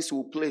always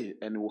will play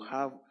and will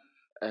have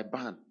a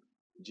band,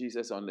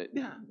 Jesus on it.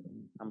 Yeah,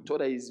 I'm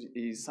told that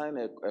he signed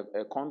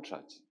a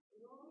contract.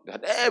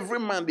 That every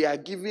month they are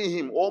giving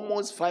him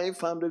almost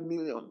 500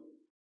 million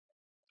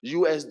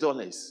US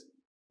dollars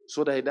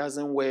so that he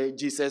doesn't wear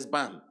Jesus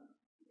band.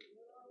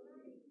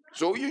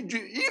 So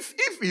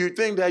if you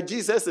think that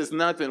Jesus is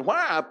nothing,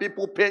 why are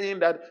people paying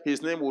that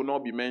his name will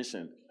not be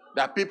mentioned?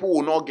 That people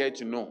will not get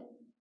to know?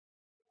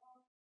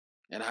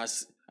 And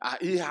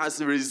he has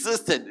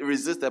resisted,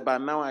 but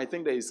now I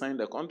think that he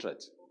signed the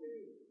contract.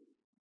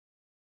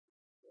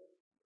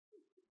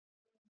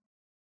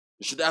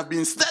 He should have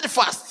been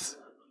steadfast.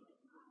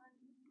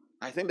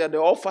 I think that the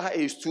offer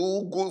is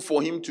too good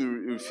for him to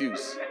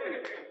refuse.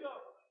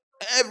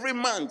 Every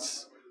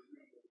month.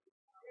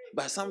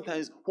 But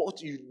sometimes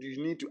what you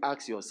need to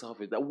ask yourself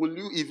is that will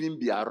you even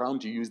be around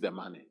to use the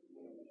money?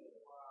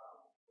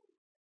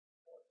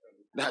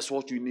 That's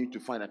what you need to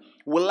find out.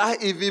 Will I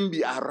even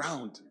be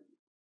around?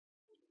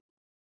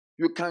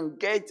 You can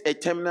get a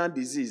terminal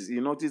disease.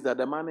 You notice that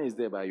the money is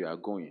there, but you are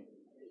going.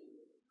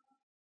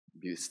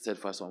 Be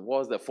steadfast on.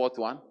 What's the 4th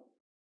one?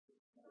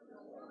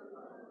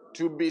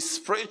 To be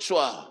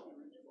spiritual.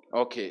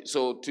 Okay,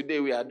 so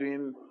today we are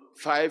doing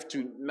 5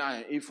 to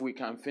 9, if we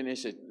can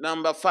finish it.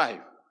 Number 5.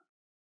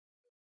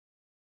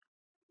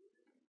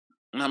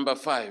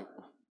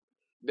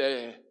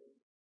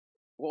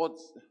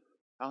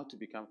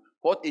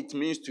 What it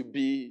means to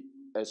be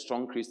a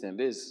strong Christian.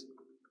 This is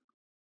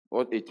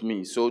what it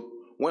means. So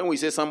when we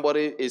say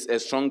somebody is a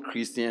strong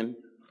Christian,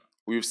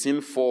 we've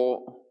seen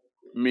 4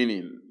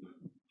 meaning.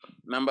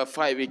 Number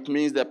 5, it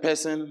means the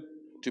person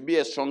to be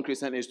a strong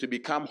Christian is to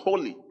become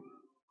holy.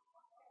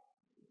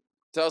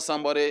 Tell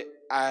somebody,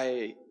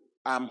 I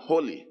am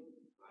holy.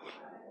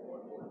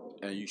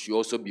 And you should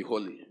also be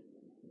holy.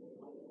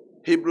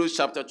 Hebrews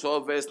chapter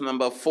 12, verse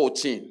number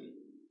 14.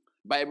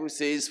 Bible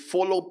says,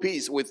 follow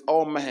peace with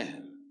all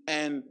men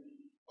and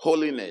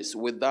holiness,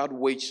 without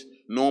which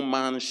no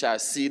man shall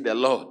see the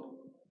Lord.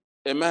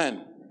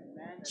 Amen.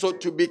 So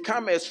to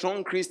become a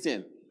strong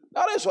Christian,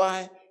 that is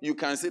why you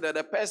can see that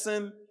the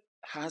person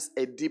has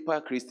a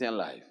deeper Christian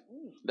life.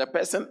 The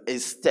person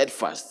is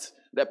steadfast.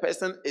 The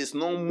person is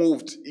not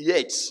moved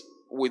yet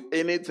with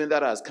anything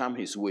that has come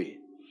his way.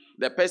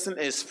 The person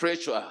is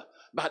spiritual.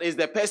 But is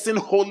the person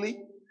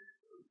holy?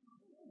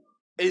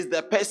 Is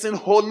the person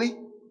holy?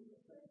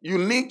 You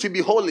need to be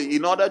holy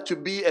in order to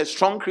be a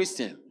strong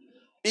Christian.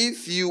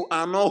 If you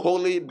are not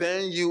holy,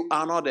 then you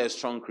are not a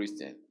strong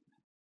Christian.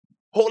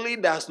 Holy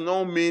does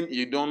not mean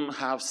you don't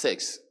have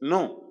sex.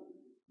 No.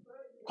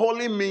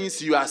 Holy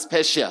means you are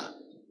special.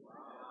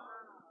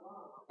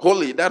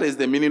 Holy, that is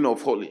the meaning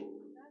of holy.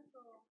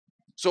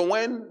 So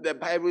when the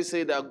Bible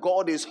says that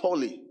God is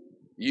holy,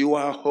 you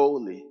are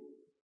holy.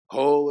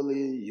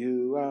 Holy,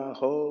 you are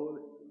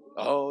holy.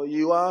 Oh,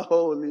 you are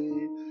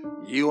holy.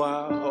 You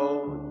are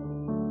holy.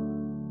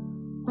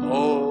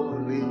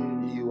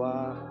 Holy, you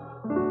are.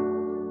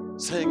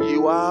 Sing,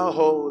 you are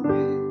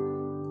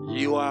holy.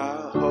 You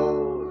are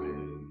holy.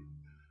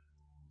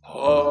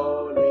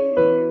 Holy,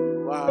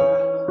 you are.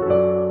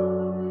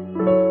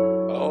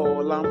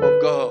 Oh, Lamb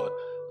of God.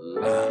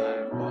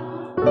 Lamb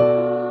of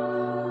God.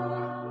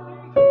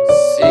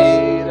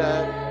 Seated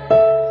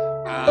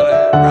at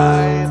the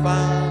right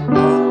hand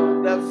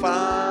of the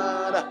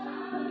Father.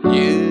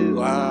 You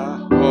are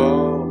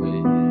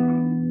holy.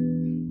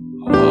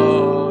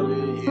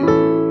 Holy, you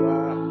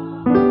are.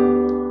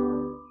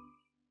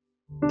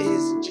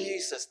 Is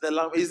Jesus the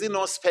Lamb? Is he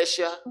not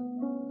special?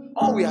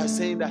 All we are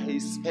saying that he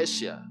is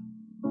special.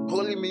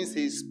 Holy means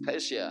he's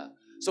special.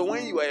 So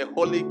when you are a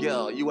holy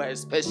girl, you are a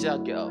special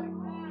girl.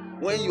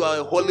 When you are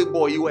a holy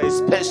boy, you are a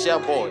special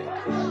boy.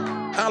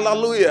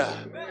 Hallelujah.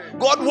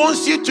 God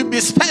wants you to be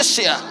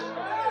special.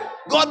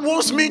 God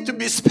wants me to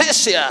be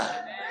special.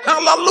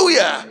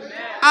 Hallelujah.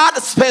 Add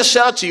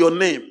special to your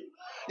name.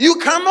 You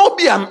cannot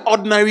be an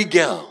ordinary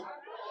girl.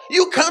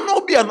 You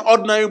cannot be an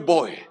ordinary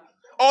boy.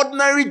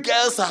 Ordinary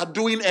girls are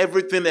doing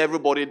everything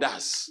everybody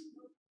does.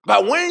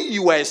 But when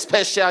you are a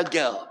special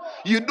girl,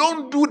 you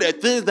don't do the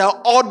things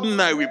that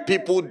ordinary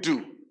people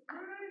do.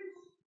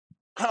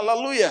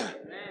 Hallelujah.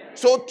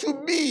 So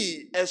to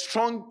be a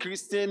strong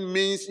Christian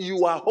means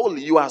you are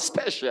holy, you are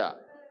special.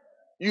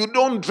 You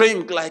don't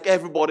drink like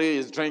everybody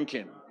is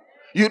drinking.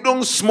 You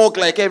don't smoke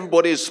like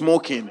everybody is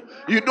smoking.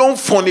 You don't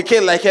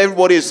fornicate like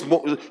everybody is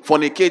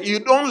fornicating. You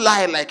don't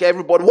lie like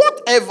everybody.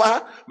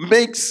 Whatever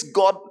makes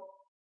God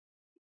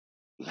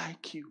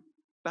like you.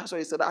 That's why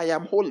he said, I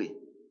am holy.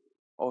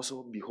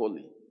 Also be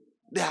holy.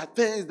 There are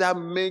things that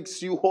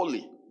makes you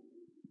holy.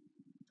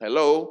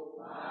 Hello?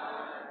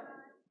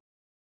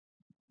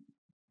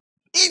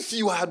 If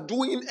you are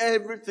doing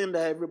everything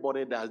that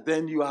everybody does,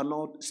 then you are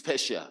not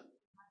special.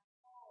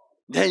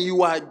 Then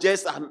you are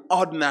just an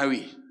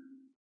ordinary.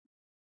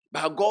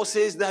 But God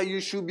says that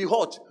you should be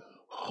what?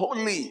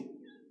 Holy.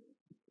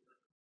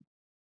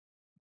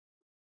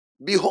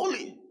 Be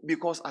holy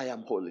because I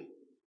am holy.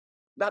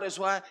 That is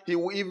why he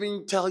will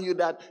even tell you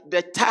that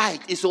the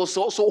tithe is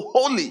also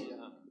holy.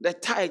 The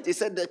tithe, he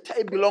said the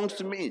tithe belongs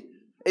to me.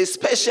 It's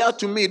special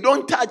to me.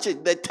 Don't touch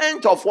it. The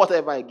tenth of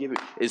whatever I give you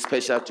is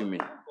special to me.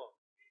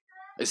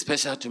 It's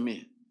special to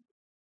me.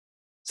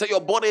 So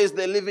your body is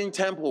the living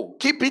temple.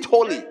 Keep it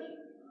holy.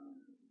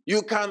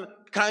 You can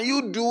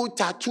you do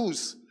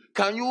tattoos?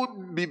 Can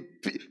you be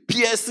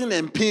piercing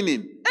and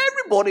pinning?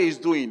 Everybody is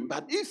doing.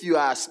 But if you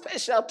are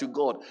special to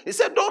God, he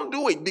said, don't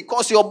do it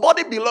because your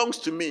body belongs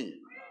to me.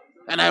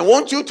 And I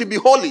want you to be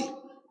holy.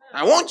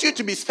 I want you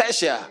to be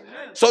special.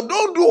 So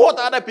don't do what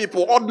other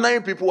people,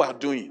 ordinary people are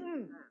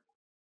doing.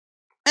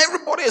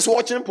 Everybody is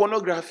watching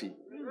pornography.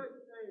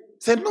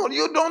 Say, no,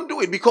 you don't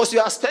do it because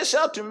you are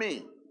special to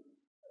me.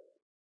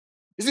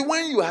 You see,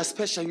 when you are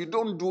special, you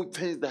don't do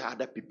things that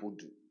other people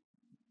do.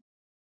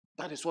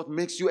 That is what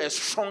makes you a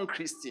strong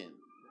Christian.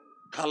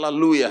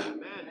 Hallelujah.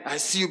 Amen. I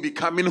see you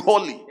becoming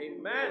holy.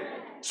 Amen.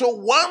 So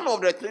one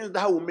of the things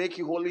that will make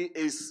you holy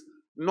is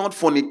not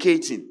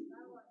fornicating.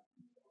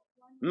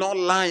 Not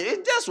lying.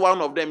 It's just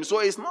one of them. So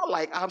it's not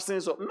like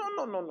absence of...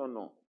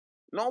 No.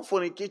 Not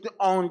fornicating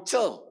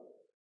until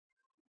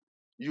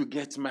you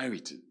get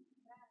married.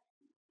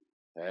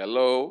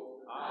 Hello?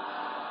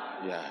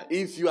 Yeah.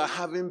 If you are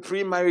having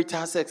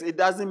premarital sex, it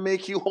doesn't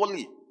make you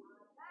holy.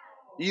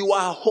 You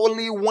are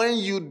holy when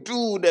you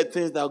do the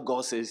things that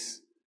God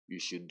says you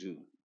should do.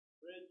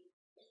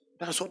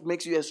 That's what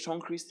makes you a strong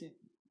Christian.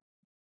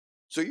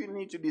 So you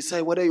need to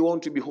decide whether you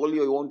want to be holy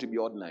or you want to be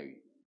ordinary.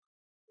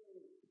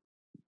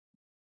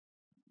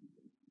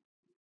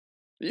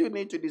 You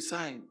need to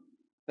decide.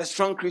 A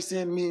strong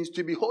Christian means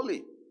to be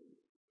holy.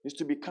 It's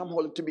to become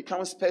holy, to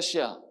become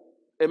special.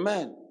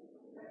 Amen.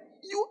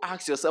 You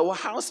ask yourself, well,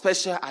 how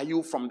special are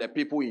you from the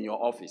people in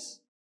your office?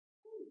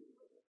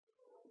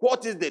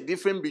 What is the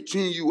difference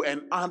between you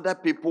and other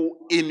people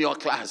in your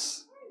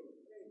class?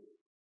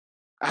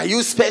 Are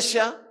you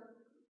special?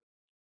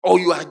 Or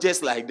you are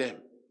just like them?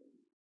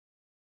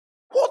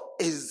 What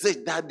is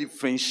it that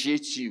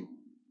differentiates you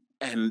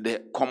and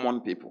the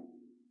common people?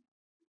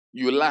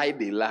 You lie,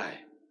 they lie.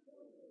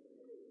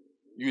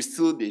 You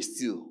steal, they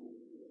steal.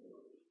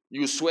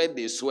 You swear,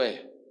 they swear.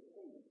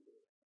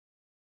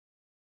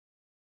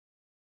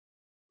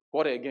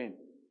 What again?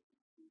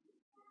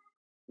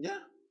 Yeah.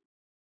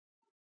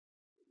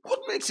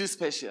 What makes you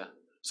special?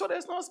 So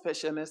there's no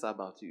specialness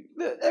about you.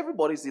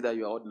 Everybody sees that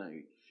you are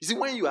ordinary. You see,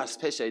 when you are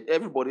special,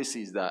 everybody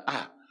sees that,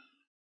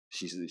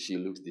 she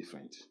looks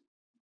different.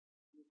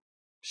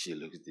 She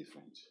looks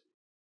different.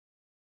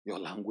 Your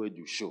language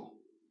will show.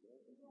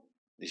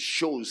 It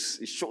shows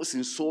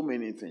in so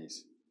many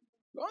things.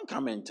 Don't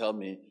come and tell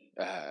me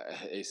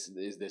it's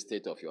the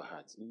state of your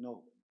heart.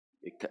 No.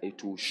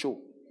 It will show.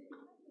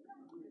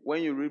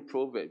 When you read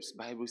Proverbs,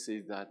 Bible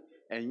says that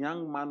a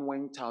young man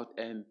went out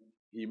and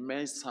he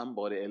met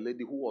somebody, a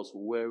lady who was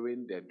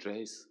wearing the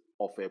dress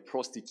of a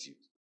prostitute.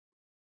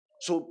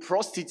 So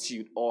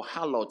prostitute or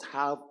harlot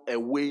have a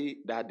way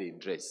that they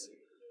dress.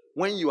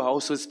 When you are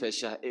also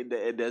special,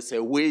 there's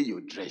a way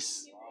you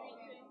dress.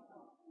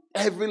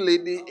 Every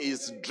lady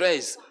is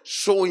dressed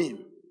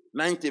showing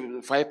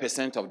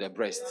 95% of the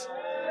breast.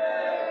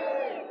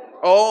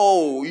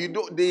 Oh,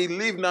 they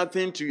leave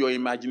nothing to your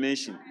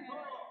imagination.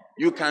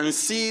 You can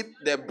see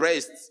the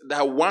breasts.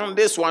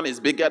 This one is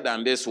bigger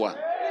than this one.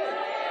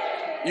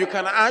 You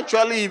can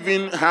actually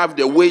even have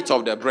the weight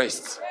of the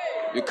breast.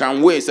 You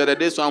can weigh, so that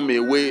this one may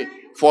weigh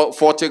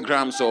 40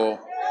 grams or...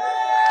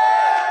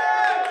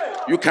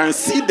 You can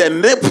see the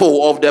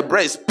nipple of the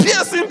breast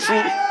piercing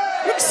through.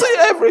 You see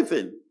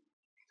everything.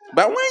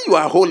 But when you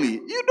are holy,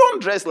 you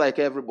don't dress like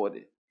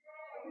everybody.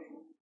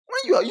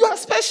 When you are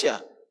special.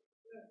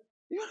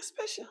 You are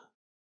special.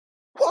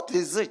 What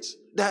is it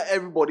that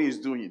everybody is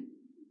doing?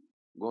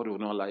 God will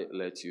not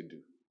let you do.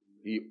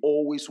 He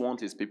always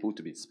wants his people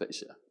to be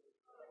special.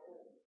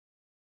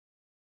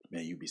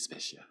 May you be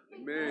special.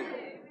 Amen.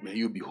 May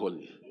you be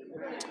holy.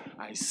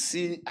 I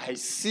see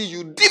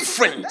you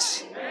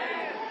different.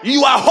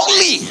 You are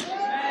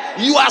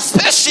holy. You are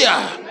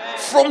special.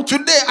 From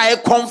today, I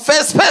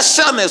confess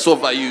specialness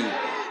over you.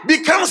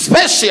 Become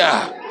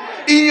special.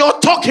 In your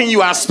talking,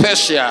 you are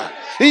special.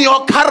 In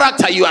your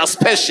character, you are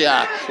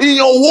special. In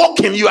your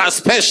walking, you are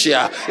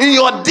special. In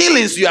your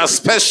dealings, you are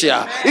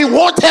special. In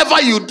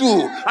whatever you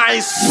do, I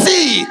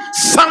see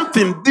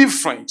something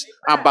different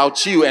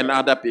about you and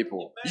other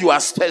people. You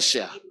are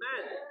special.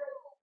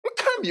 You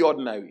can't be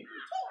ordinary.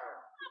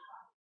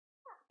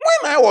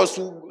 When I was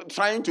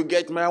trying to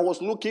get married, I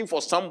was looking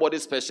for somebody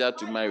special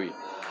to marry.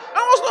 I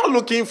was not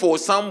looking for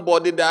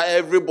somebody that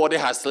everybody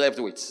has slept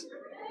with.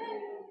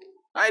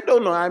 I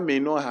don't know. I may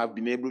not have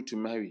been able to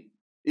marry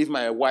if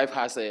my wife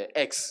has an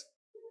ex.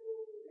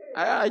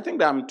 I think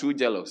that I'm too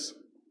jealous.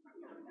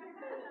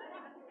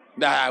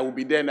 That I will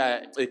be there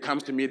and it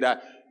comes to me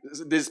that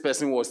this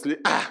person was sleep.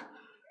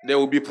 There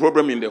will be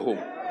problem in the home.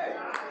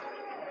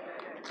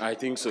 I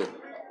think so.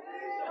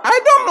 I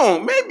don't know.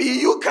 Maybe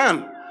you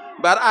can.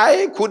 But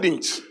I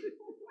couldn't.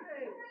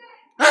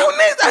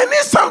 I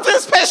need something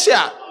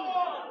special.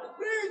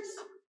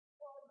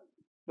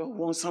 Don't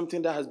want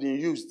something that has been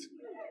used.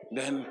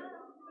 Then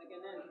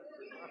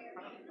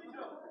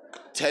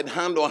third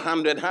hand or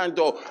 100 hand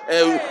or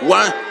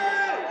one.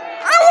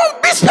 I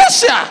won't be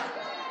special.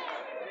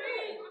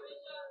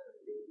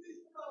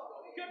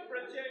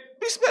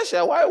 Be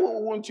special. Why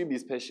won't you be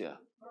special?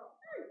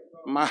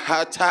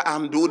 Mahata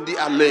Amdodi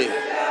Ale.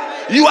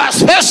 You are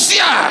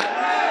special.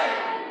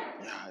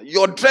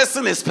 Your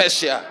dressing is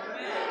special.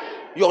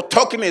 Your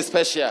talking is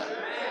special.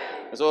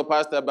 So,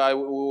 Pastor, but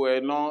we were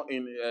not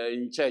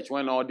in church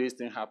when all these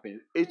things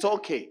happened. It's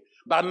okay.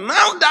 But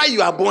now that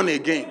you are born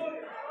again,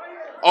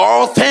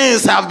 all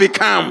things have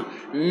become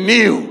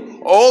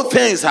new. All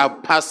things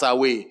have passed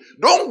away.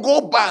 Don't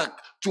go back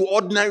to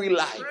ordinary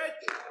life.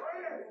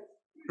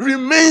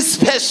 Remain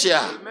special.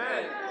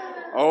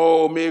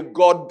 Oh, may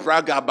God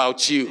brag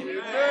about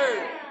you.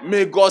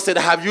 May God say,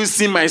 have you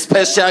seen my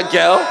special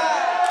girl?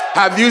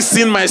 Have you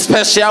seen my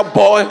special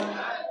boy?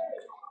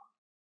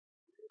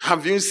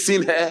 Have you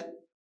seen her?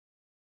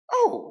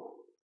 Oh.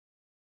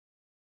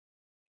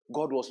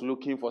 God was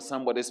looking for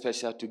somebody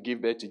special to give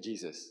birth to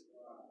Jesus.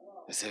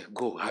 I said,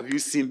 go. Have you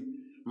seen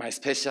my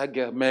special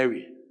girl,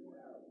 Mary? I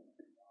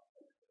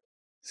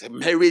said,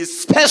 Mary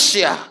is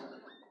special.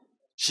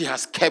 She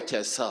has kept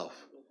herself.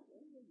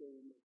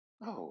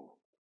 Oh.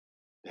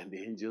 Then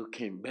the angel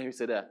came. Mary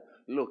said,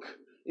 look,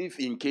 if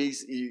in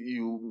case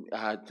you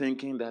are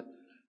thinking that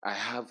I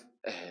have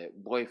a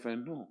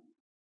boyfriend, no.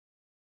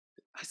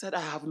 I said, I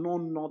have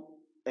known not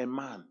a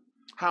man.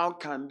 How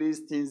can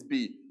these things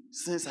be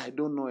since I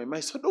don't know a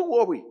man? So don't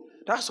worry.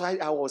 That's why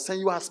I was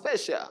saying you are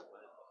special.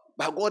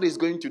 But God is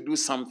going to do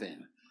something.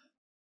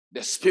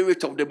 The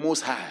Spirit of the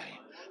Most High,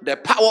 the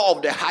power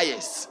of the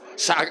highest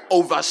shall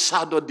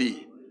overshadow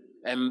thee.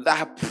 And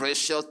that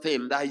precious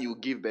thing that you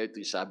give birth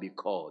to shall be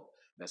called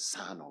the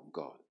Son of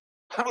God.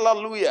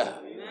 Hallelujah.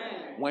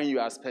 Amen. When you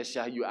are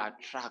special, you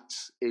attract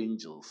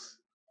angels.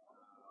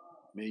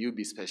 May you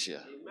be special.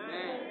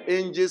 Amen.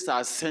 Angels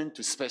are sent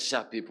to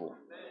special people.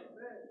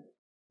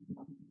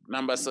 Amen.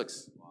 Number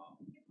 6.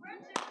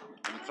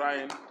 I'm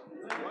trying.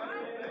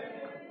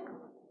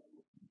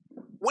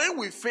 When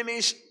we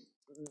finish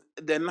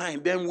the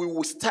 9, then we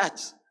will start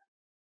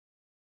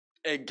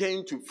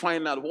again to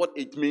find out what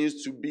it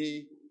means to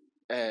be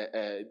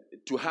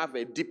to have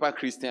a deeper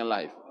Christian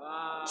life.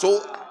 So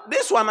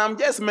this one, I'm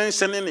just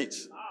mentioning it.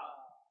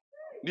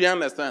 Do you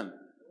understand?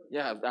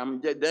 Yeah.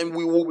 Then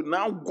we will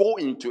now go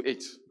into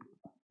it.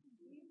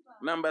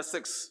 Number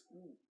 6.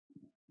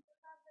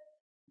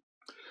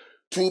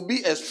 To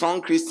be a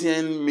strong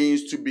Christian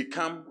means to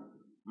become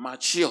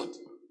matured.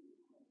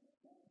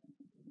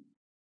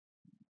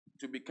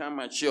 To become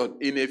matured.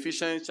 In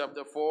Ephesians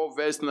chapter 4,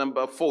 verse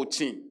number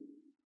 14.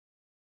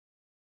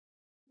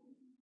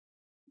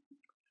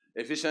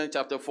 Ephesians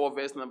chapter 4,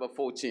 verse number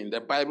 14. The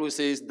Bible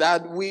says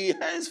that we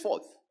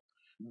henceforth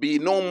be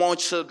no more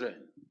children,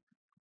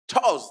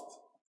 tossed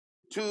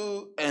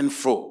to and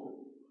fro,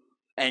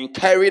 and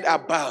carried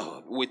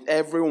about with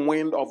every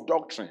wind of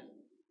doctrine,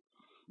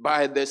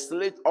 by the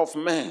sleight of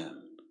men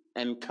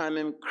and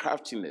cunning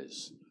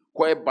craftiness,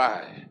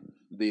 whereby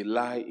they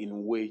lie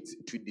in wait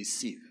to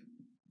deceive.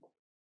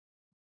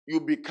 You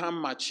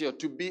become mature.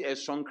 To be a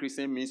strong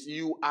Christian means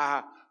you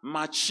are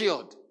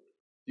matured.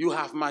 You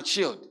have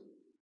matured.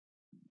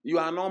 You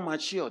are not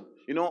matured.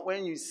 You know,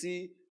 when you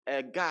see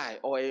a guy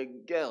or a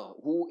girl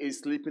who is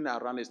sleeping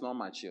around, is not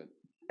matured.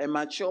 A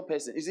mature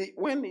person. You see,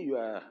 when you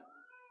are a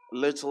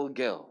little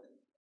girl,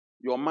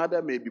 your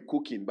mother may be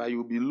cooking, but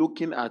you'll be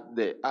looking at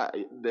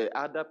the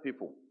other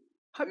people.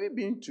 Have you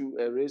been to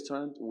a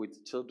restaurant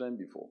with children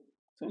before?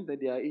 Sometimes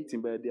they are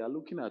eating, but they are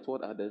looking at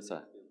what others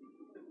are.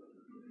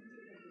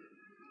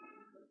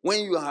 When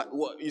you are,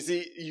 you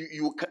see,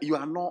 you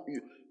are not.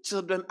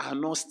 Children are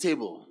not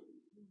stable.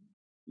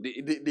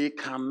 They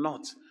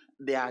cannot.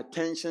 Their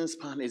attention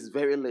span is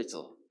very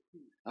little.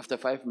 After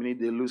 5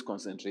 minutes, they lose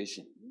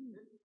concentration.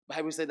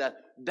 Bible said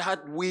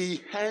that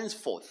we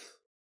henceforth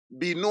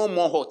be no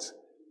more what?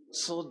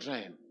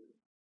 Children,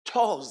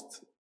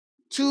 tossed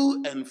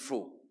to and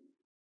fro.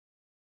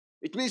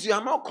 It means you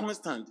are not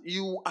constant.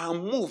 You are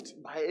moved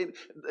by it.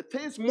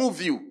 Things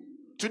move you.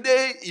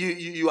 Today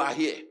you are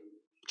here.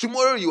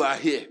 Tomorrow you are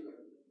here.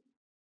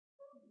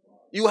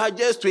 You are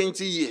just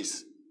 20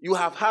 years. You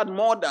have had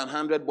more than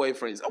 100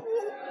 boyfriends.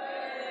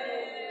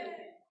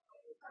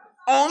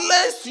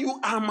 Unless you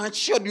are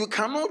matured, you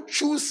cannot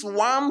choose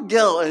one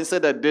girl and say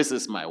that this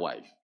is my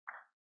wife.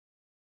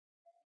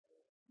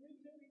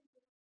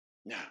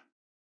 Yeah.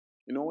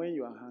 You know, when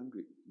you are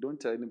hungry, don't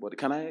tell anybody.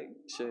 Can I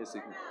share a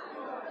secret?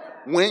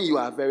 When you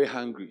are very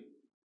hungry,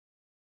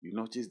 you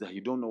notice that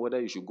you don't know whether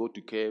you should go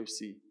to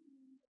KFC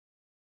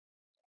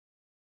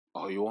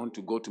or you want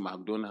to go to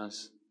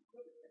McDonald's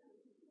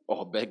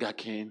or Burger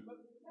King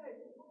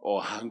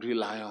or Hungry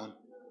Lion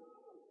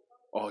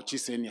or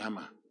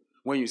Chisenyama.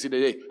 When you say that,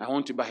 hey, I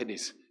want to buy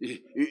this.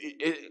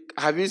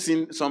 Have you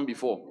seen some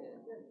before?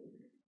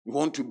 You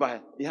want to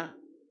buy? Yeah.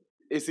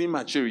 It's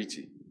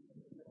immaturity.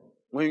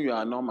 When you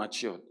are not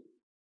matured.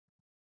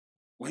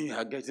 When you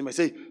are getting, I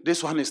say,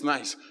 this one is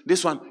nice.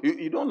 This one,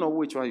 you don't know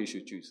which one you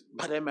should choose.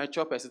 But a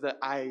mature person said,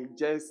 I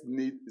just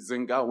need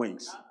Zinga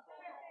wings.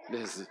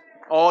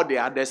 All the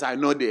others, I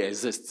know they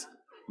exist.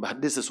 But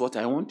this is what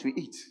I want to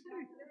eat.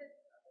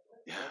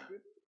 Yeah.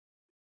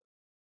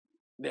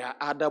 There are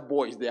other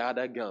boys, there are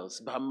other girls.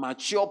 But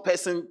mature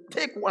person,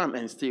 take one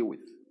and stay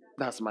with.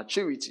 That's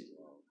maturity.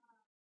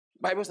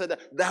 Bible said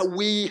that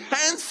we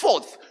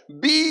henceforth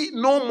be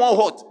no more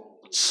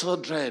what?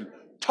 Children,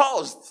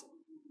 tossed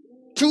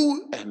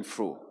to and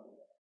fro,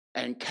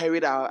 and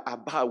carried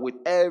about with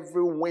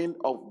every wind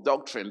of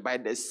doctrine by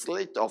the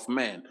sleight of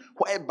men,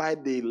 whereby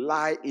they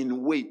lie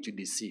in wait to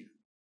deceive.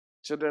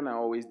 Children are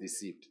always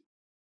deceived.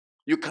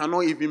 You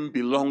cannot even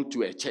belong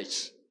to a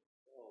church.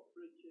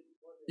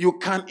 You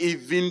can't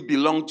even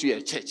belong to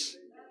a church.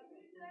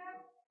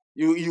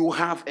 You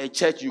have a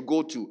church you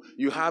go to.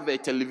 You have a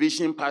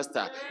television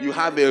pastor. You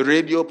have a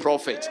radio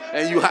prophet.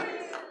 And you have...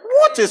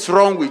 What is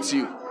wrong with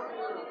you?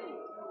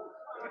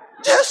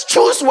 Just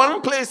choose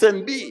one place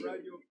and be.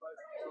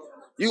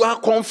 You are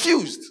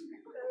confused.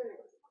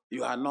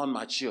 You are not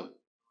mature.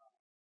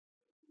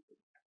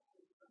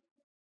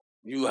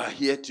 You are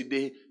here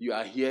today. You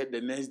are here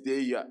the next day.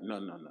 You are... No.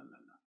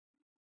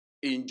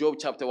 In Job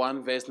chapter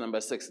 1 verse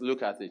number 6,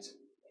 look at it.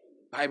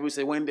 Bible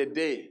says when the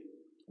day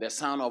the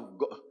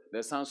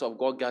sons of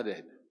God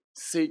gathered,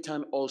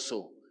 Satan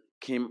also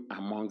came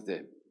among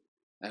them.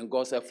 And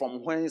God said,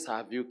 from whence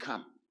have you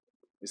come?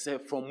 He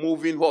said, from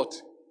moving what?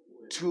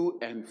 To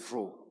and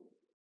fro,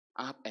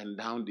 up and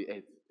down the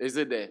earth. Is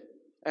it there?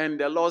 And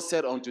the Lord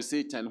said unto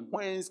Satan,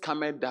 whence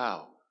comest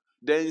thou?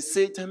 Then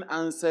Satan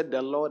answered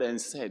the Lord and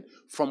said,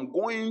 from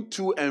going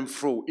to and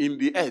fro in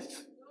the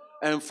earth,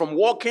 and from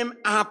walking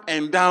up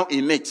and down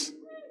in it.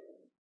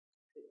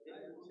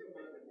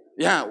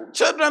 Yeah,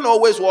 children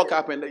always walk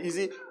up and down. You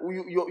see,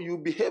 you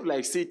behave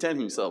like Satan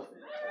himself.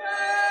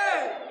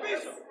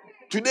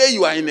 Today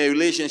you are in a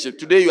relationship.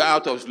 Today you are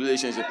out of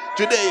relationship.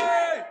 Today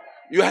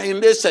you are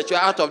in this church. You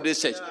are out of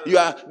this church.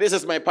 This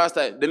is my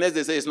pastor. The next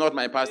day say it's not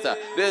my pastor.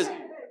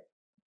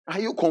 Are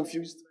you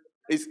confused?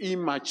 It's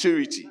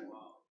immaturity.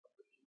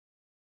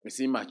 It's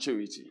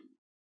immaturity.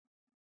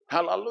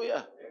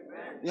 Hallelujah.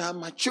 Yeah,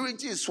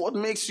 maturity is what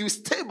makes you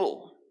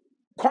stable,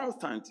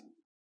 constant.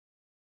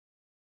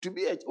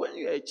 When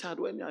you're a child,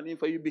 when you're an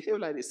infant, you behave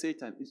like a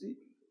Satan. You see,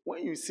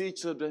 when you see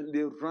children,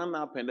 they run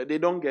up and they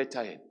don't get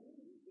tired.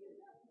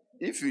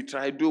 If you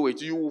try to do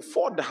it, you will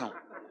fall down.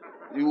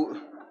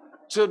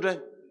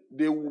 Children,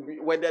 they will be,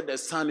 whether the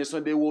sun is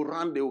on, they will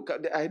run,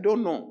 I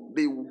don't know.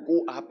 They will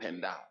go up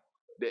and down.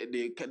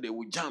 They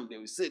will jump, they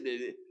will say,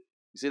 you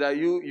see that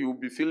you will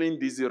be feeling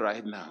dizzy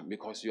right now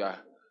because you are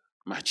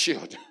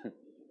matured.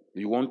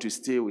 You want to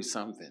stay with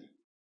something.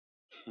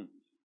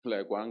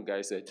 Like one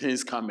guy said,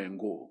 things come and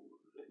go.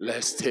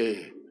 Let's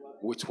stay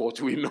with what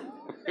we know.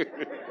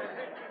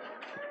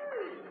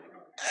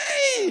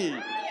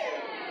 Hey!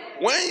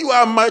 When you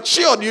are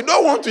matured, you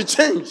don't want to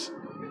change.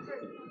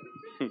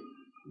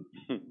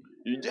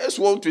 You just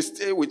want to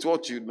stay with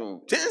what you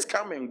know. Things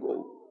come and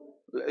go.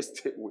 Let's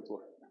stay with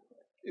what.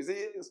 You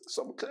see,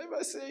 some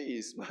clever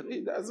sayings, but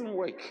it doesn't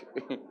work.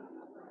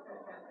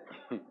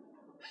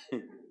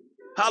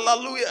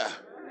 Hallelujah.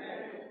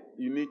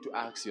 You need to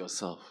ask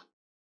yourself,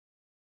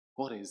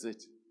 what is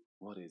it?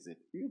 What is it?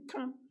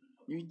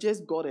 You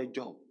just got a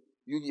job.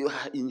 You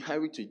are in a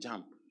hurry to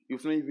jump.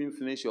 You've not even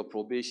finished your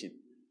probation.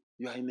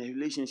 You are in a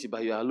relationship,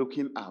 but you are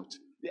looking out.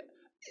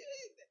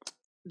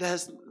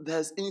 There's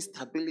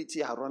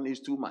instability around it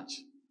too much.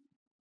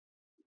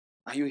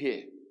 Are you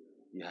here?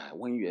 Yeah,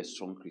 when you're a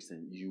strong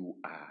Christian, you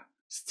are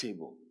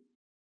stable.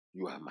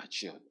 You are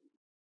matured.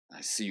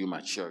 I see you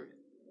maturing.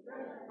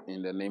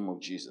 In the name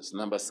of Jesus.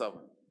 Number 7.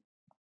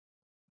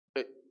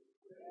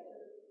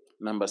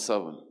 Number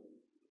 7.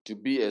 To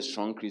be a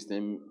strong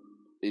Christian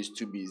is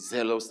to be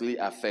zealously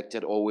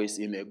affected always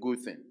in a good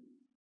thing.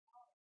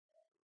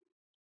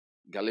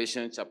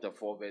 Galatians chapter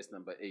 4, verse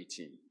number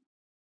 18.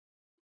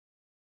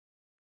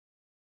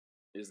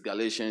 Is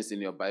Galatians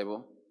in your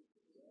Bible?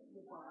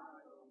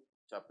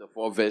 Chapter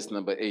 4, verse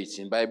number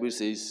 18. Bible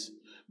says,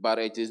 but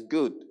it is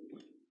good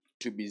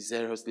to be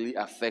zealously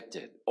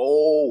affected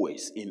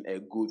always in a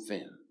good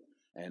thing,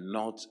 and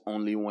not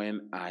only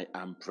when I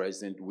am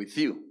present with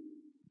you.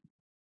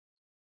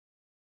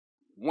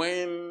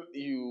 When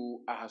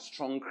you are a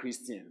strong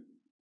Christian,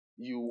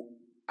 you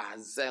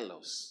are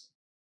zealous.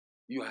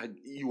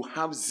 You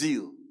have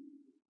zeal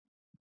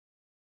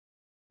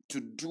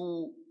to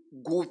do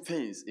good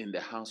things in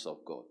the house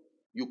of God.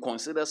 You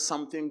consider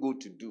something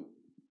good to do.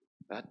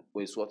 That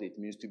is what it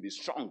means to be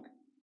strong.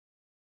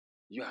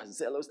 You are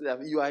zealously,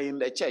 you are in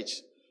the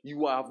church.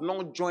 You have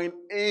not joined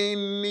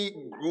any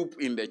group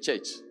in the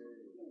church.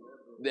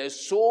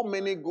 There's so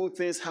many good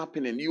things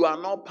happening. You are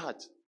not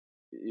part.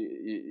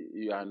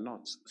 You are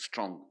not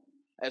strong.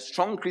 A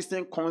strong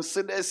Christian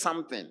considers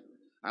something.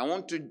 I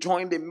want to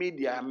join the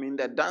media. I'm in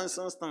the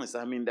dancing stance.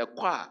 I'm in the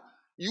choir.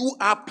 You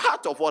are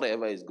part of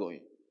whatever is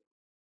going.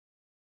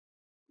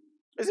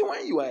 You see,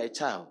 when you are a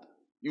child,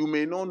 you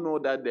may not know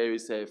that there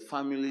is a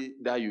family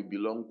that you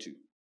belong to.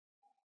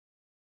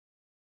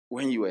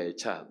 When you are a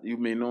child, you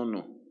may not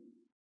know.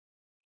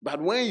 But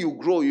when you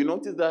grow, you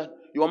notice that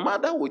your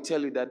mother will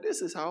tell you that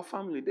this is our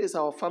family, this is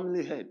our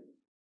family head.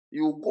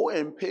 You go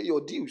and pay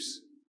your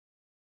dues.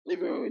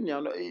 Even when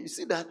you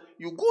see that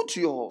you go to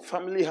your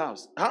family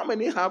house. How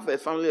many have a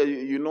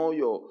family? You know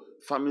your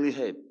family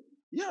head.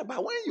 Yeah,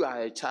 but when you are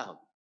a child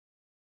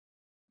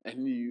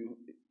and you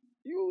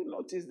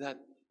notice that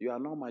you are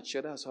not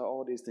mature, that's why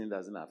all these things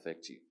doesn't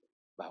affect you.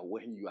 But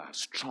when you are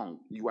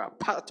strong, you are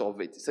part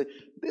of it. Say,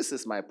 this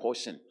is my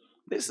portion.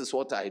 This is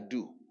what I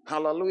do.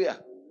 Hallelujah.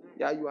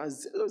 Yeah, you are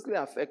zealously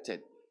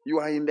affected. You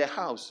are in the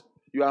house.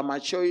 You are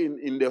mature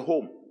in the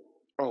home.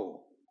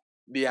 Oh,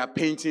 they are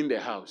painting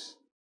the house.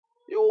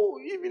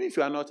 Even if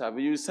you are not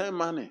happy, you send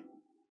money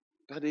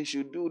that they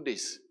should do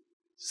this.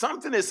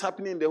 Something is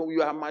happening in the home.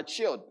 You are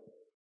matured.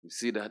 You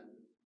see that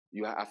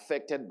you are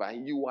affected by,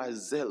 you are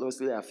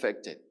zealously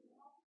affected.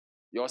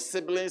 Your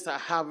siblings are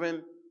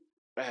having,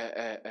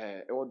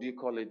 what do you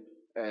call it,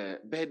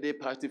 birthday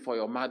party for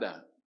your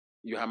mother.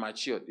 You are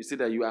matured. You see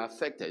that you are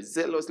affected,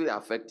 zealously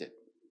affected.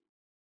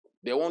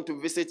 They want to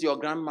visit your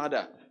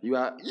grandmother.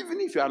 Even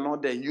if you are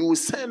not there, you will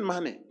send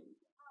money.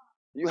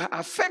 You are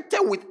affected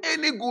with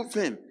any good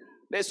thing.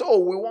 They say,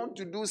 we want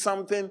to do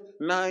something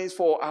nice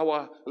for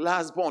our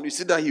last born. You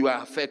see that you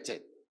are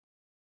affected.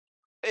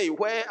 Hey,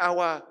 where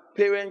our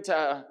parents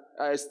are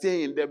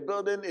staying, the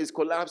building is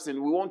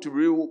collapsing. We want to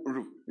roof.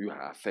 You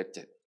are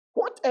affected.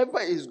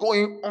 Whatever is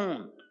going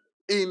on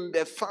in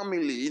the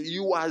family,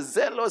 you are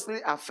zealously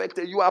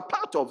affected. You are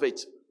part of it.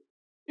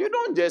 You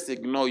don't just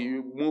ignore,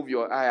 you move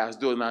your eye as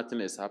though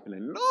nothing is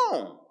happening.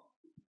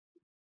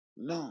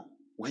 No.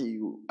 When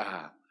you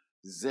are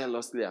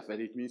zealously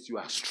affected, it means you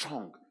are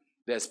strong.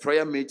 There's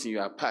prayer meeting, you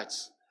are part.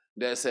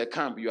 There's a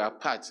camp, you are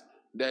part.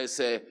 There's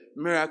a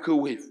miracle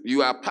wave,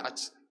 you are part.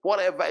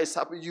 Whatever is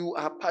happening, you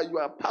are part. You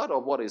are part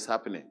of what is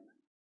happening.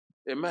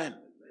 Amen.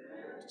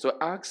 So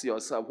ask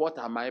yourself, what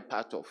am I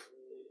part of?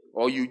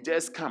 Or you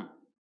just come,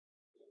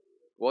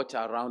 watch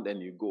around and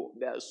you go.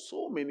 There are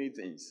so many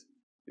things.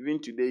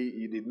 Even today,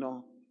 you did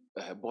not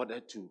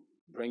bother to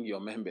bring your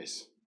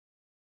members.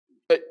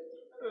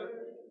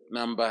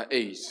 Number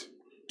 8,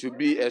 to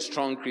be a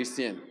strong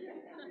Christian.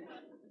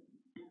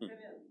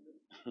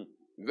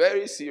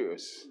 Very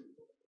serious.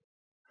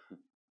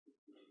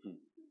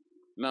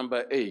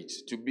 Number 8,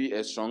 to be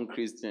a strong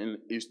Christian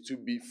is to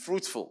be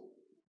fruitful.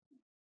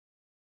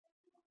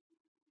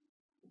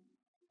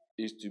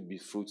 Is to be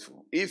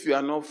fruitful. If you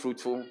are not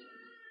fruitful,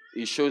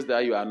 it shows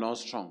that you are not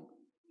strong.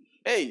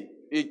 Hey,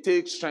 it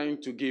takes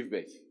strength to give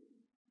birth.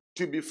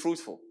 To be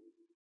fruitful.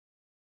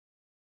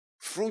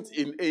 Fruit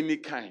in any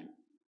kind.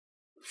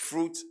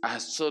 Fruit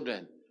as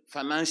children.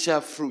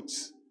 Financial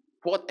fruits.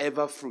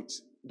 Whatever fruit.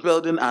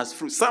 Building as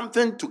fruit.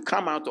 Something to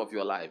come out of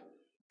your life.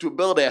 To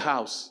build a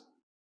house.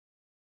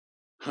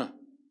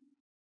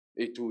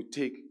 It will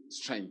take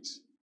strength.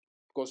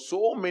 Because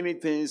so many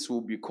things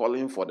will be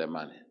calling for the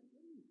money.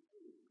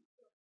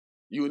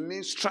 You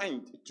need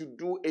strength to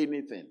do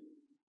anything.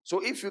 So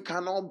if you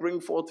cannot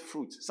bring forth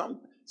fruit,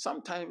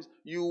 sometimes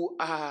you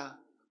are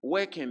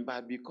working,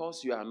 but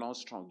because you are not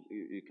strong,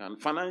 you can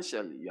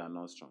financially, you are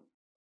not strong.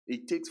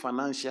 It takes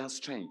financial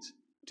strength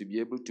to be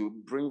able to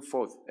bring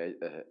forth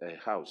a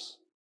house.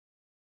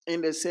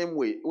 In the same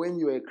way, when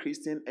you are a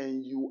Christian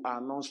and you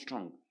are not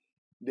strong,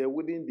 there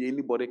wouldn't be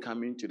anybody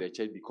coming to the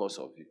church because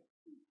of you.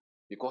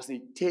 Because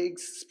it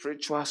takes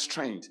spiritual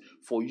strength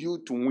for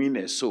you to win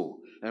a soul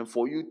and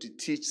for you to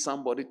teach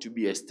somebody to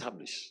be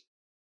established.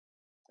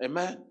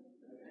 Amen.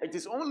 It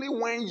is only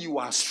when you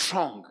are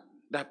strong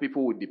that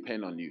people will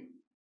depend on you.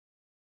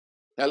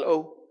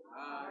 Hello?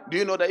 Do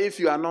you know that if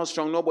you are not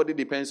strong, nobody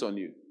depends on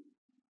you?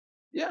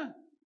 Yeah.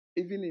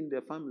 Even in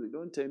the family,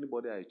 don't tell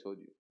anybody I told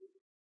you.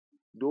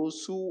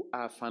 Those who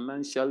are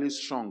financially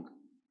strong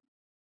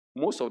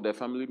Most of the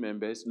family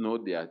members know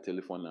their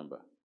telephone number,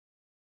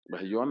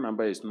 but your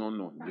number is not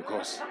known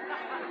because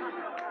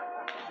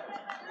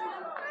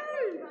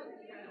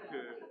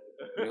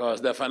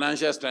the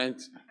financial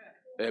strength,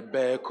 a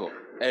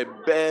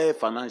bare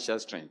financial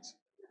strength,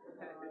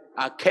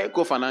 a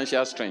careful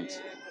financial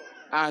strength,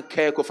 a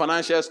careful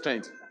financial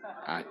strength,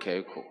 a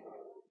careful.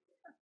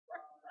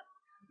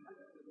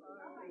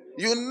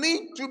 You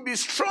need to be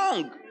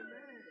strong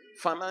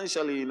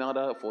financially in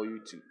order for you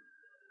to.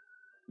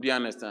 Do you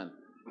understand?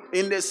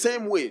 In the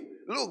same way,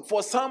 look,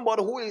 for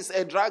somebody who is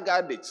a drug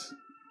addict,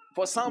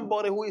 for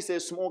somebody who is a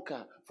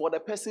smoker, for the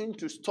person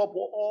to stop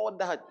all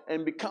that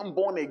and become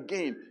born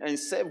again and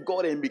serve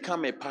God and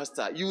become a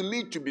pastor, you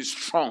need to be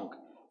strong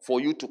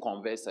for you to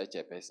convert such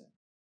a person.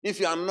 If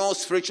you are not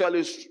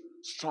spiritually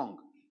strong,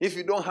 if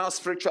you don't have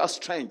spiritual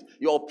strength,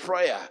 your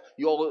prayer,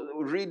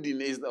 your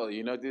reading is,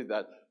 you notice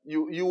that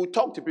you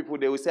talk to people,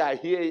 they will say, I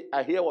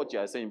hear what you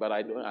are saying, but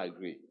I don't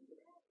agree.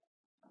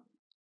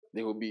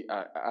 They will be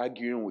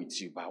arguing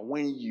with you. But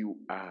when you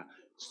are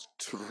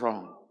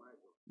strong,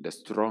 the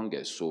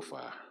strongest so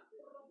far,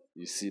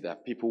 you see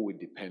that people will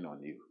depend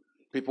on you.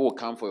 People will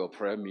come for your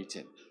prayer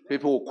meeting.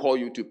 People will call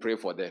you to pray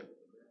for them.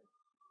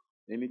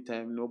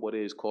 Anytime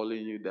nobody is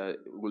calling you that,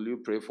 will you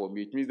pray for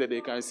me? It means that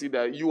they can see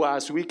that you are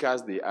as weak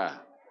as they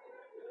are.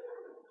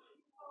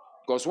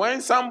 Because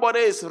when somebody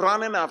is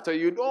running after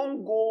you,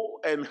 don't go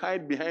and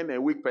hide behind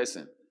a weak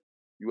person.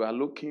 You are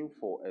looking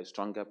for a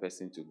stronger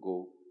person to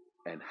go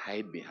and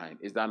hide behind.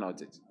 Is that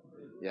not it?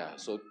 Yeah.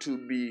 So to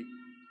be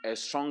a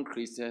strong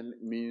Christian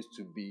means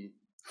to be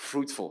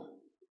fruitful.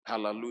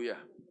 Hallelujah.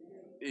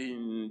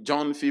 In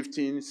John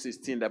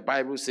 15:16, the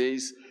Bible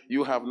says,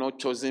 you have not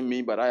chosen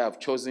me, but I have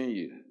chosen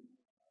you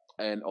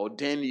and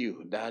ordained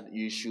you that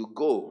you should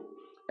go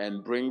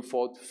and bring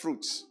forth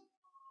fruits,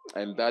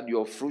 and that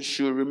your fruit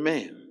should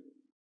remain,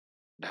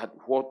 that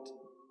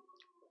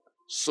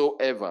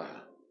whatsoever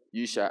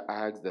you shall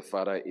ask the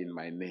Father in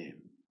my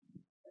name,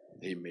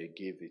 he may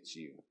give it to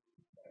you.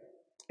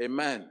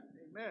 Amen.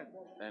 Amen.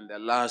 And the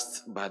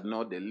last but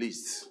not the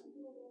least,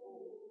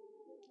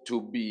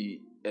 to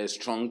be a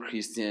strong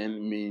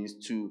Christian means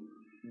to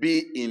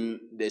be in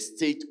the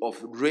state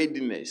of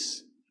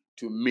readiness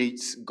to meet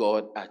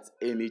God at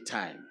any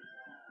time.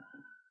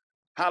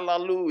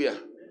 Hallelujah.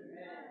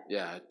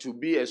 Yeah, to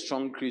be a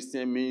strong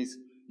Christian means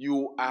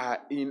you are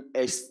in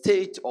a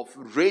state of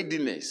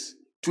readiness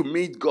to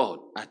meet God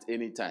at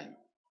any time.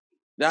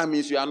 That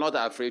means you are not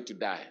afraid to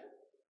die.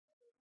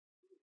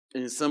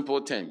 In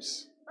simple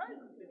terms.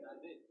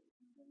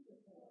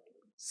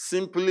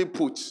 Simply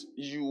put,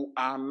 you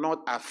are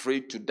not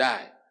afraid to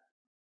die.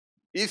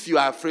 If you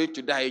are afraid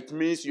to die, it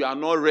means you are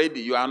not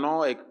ready. You are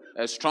not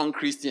a strong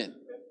Christian.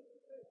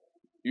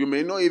 You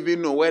may not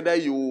even know whether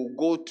you will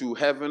go to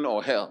heaven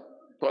or hell,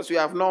 because you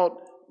have not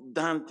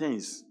done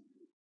things.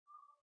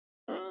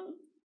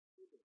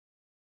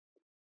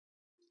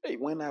 Hey,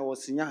 when I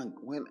was young,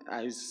 when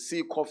I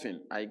see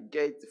coughing, I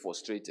get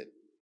frustrated.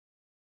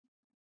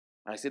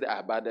 I said,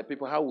 but the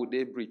people, how would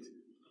they breathe?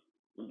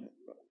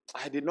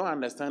 I did not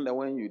understand that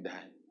when you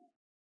die,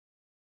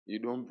 you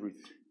don't breathe.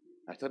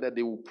 I thought that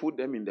they will put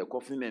them in the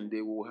coffin and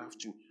they will have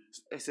to.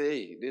 I say,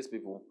 hey, these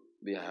people,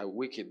 they are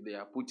wicked. They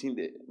are putting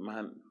the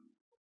man.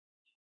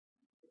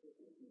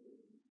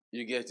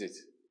 You get it?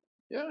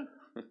 Yeah.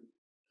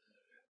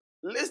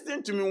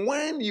 Listen to me.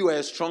 When you are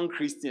a strong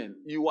Christian,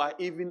 you are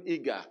even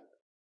eager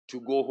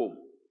to go home.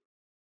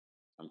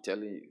 I'm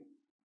telling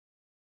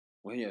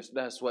you.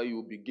 That's why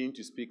you begin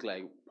to speak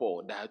like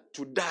Paul, that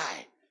to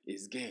die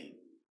is gain,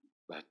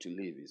 but to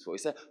live is for. He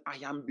said, I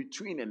am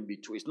between and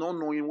between. It's not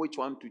knowing which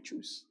one to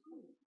choose.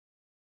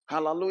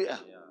 Hallelujah.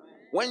 Yeah.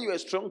 When you're a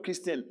strong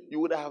Christian, you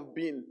would have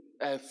been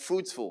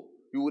fruitful.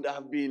 You would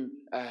have been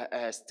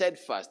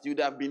steadfast. You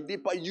would have been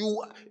deeper.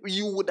 You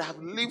would have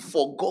lived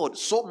for God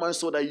so much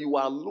so that you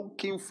are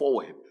looking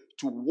forward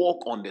to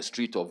walk on the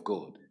street of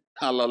God.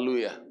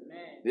 Hallelujah.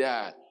 Amen.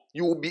 Yeah.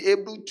 You will be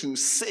able to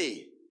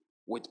say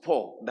with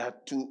Paul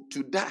that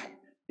to die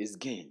is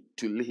gain,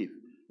 to live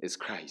is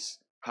Christ.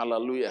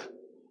 Hallelujah.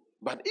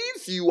 But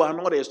if you are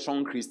not a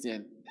strong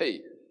Christian,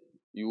 hey,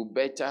 you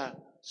better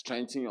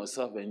strengthen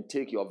yourself and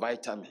take your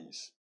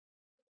vitamins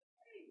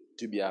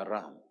to be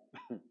around.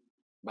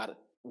 But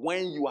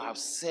when you have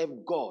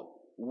served God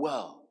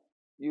well,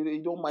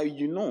 you don't mind.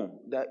 You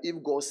know that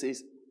if God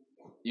says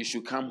you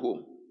should come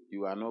home,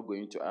 you are not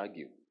going to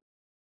argue.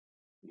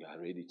 You are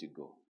ready to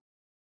go.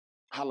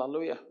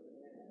 Hallelujah.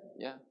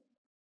 Yeah.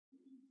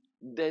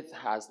 Death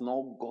has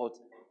not got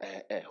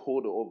a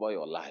hold over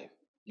your life.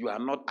 You are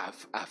not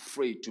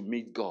afraid to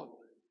meet God.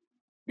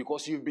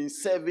 Because you've been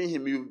serving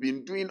him, you've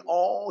been doing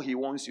all he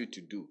wants you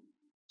to do.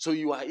 So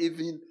you are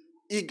even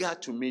eager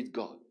to meet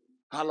God.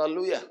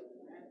 Hallelujah.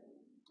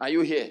 Are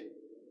you here?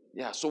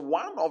 Yeah, so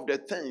one of the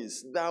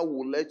things that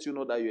will let you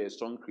know that you're a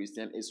strong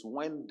Christian is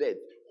when death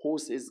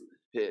holds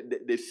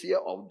the fear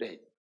of death.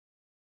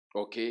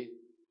 Okay?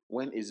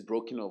 When it's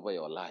broken over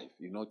your life,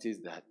 you notice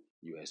that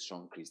you're a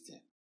strong Christian.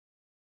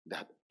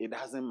 That it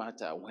doesn't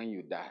matter when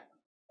you die.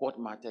 What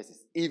matters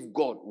is if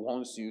God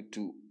wants you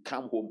to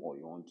come home or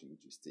you want you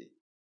to stay.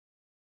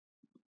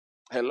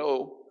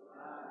 Hello?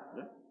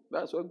 Yeah.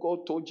 That's what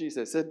God told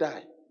Jesus. He said,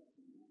 die.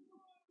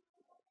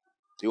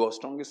 He was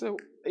strong. He said,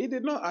 he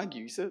did not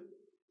argue. He said,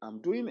 I'm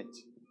doing it.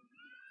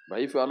 But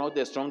if you are not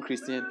a strong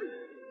Christian,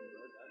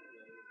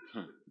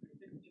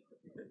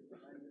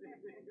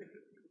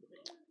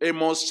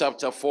 Amos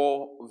chapter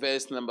 4,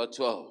 verse number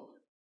 12.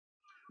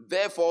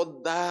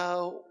 Therefore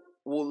thou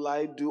will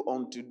I do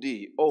unto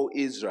thee, O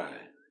Israel,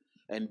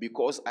 and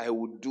because I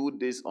will do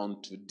this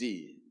unto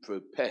thee,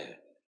 prepare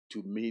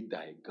to meet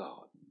thy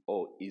God,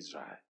 O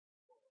Israel.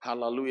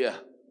 Hallelujah.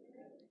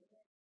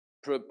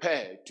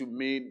 Prepare to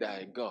meet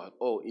thy God,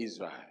 O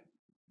Israel.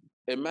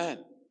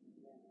 Amen.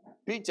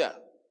 Peter,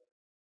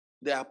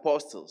 the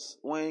apostles,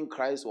 when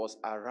Christ was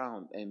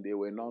around and they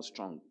were not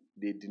strong,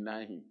 they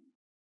denied him.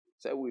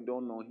 Said, we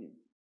don't know him.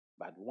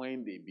 But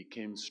when they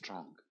became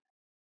strong,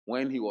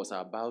 when he was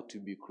about to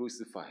be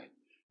crucified,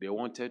 they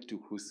wanted to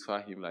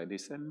crucify him like they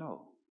said,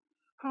 no.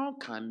 How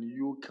can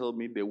you kill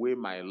me the way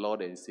my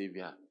Lord and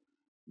Savior?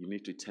 You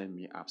need to turn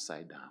me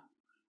upside down.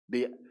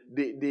 They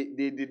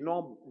did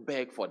not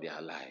beg for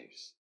their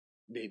lives.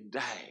 They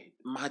died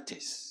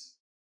martyrs.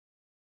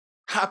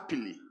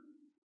 Happily.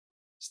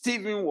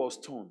 Stephen was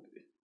stoned.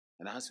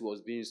 And as he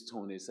was being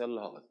stoned, he said,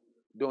 Lord,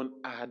 don't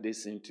add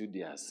this into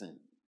their sin.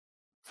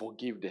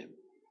 Forgive them.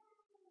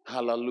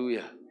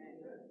 Hallelujah.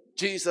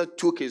 Jesus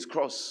took his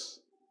cross.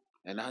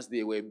 And as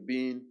they were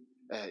being,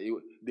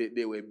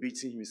 they were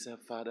beating him, he said,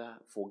 Father,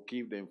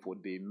 forgive them, for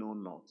they know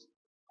not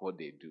what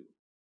they do.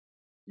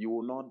 You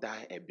will not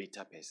die a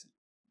bitter person.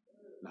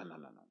 No.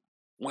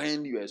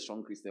 When you are a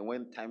strong Christian,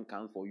 when time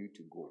comes for you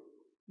to go,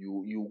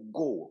 you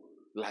go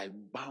like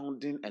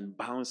bounding and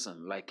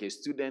bouncing, like a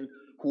student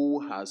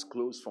who has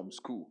closed from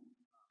school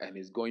and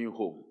is going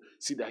home.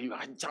 See that you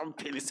are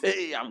jumping,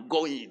 say, hey, I'm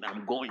going.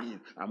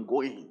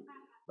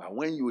 But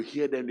when you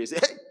hear them, they say,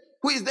 hey,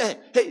 who is there?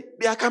 Hey,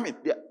 they are coming.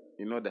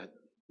 You know that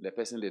the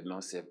person did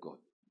not serve God.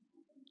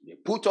 They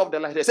put off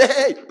the light. They say,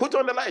 hey, put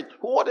on the light.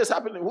 What is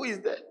happening? Who is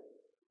there?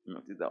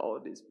 Notice that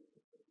all this.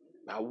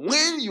 But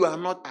when you are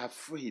not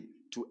afraid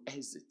to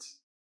exit,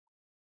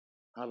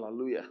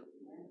 hallelujah.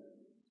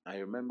 I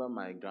remember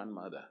my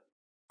grandmother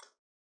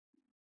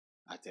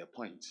at a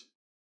point.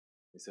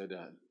 He said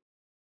that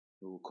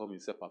he will come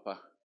and say, Papa,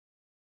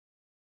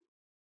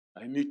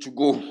 I need to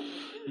go.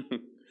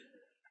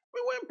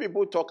 When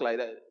people talk like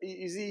that,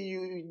 you see,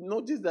 you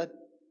notice that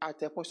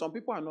at a point, some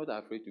people are not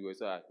afraid to go.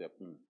 So at a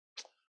point,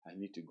 I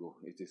need to go.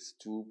 It is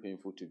too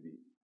painful to be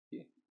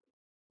here.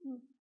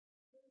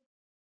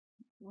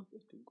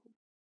 Wanted to go.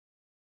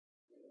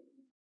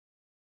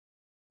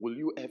 Will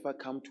you ever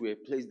come to a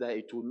place that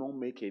it will not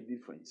make a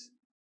difference?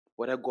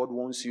 Whether God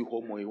wants you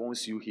home or he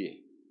wants you here.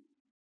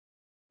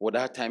 Will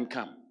that time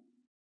come?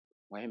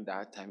 When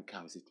that time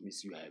comes, it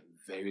means you are a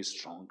very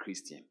strong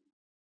Christian.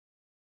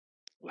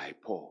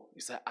 Like Paul,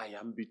 he said, I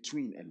am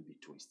between and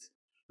betwixt,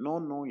 not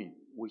knowing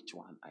which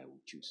one I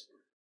will choose.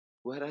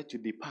 Whether to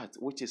depart,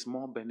 which is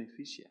more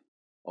beneficial,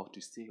 or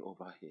to stay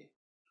over here.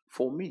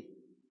 For me,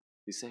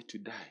 he said, to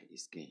die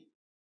is gain,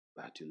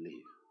 but to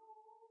live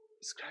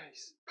is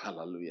Christ.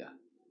 Hallelujah.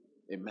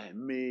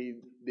 Amen. May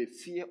the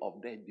fear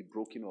of death be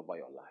broken over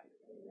your life.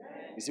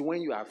 Amen. You see,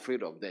 when you are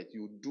afraid of death,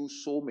 you do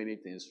so many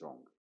things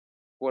wrong.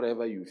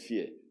 Whatever you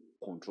fear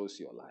controls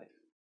your life.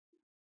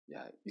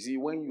 Yeah. You see,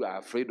 when you are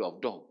afraid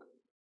of dog,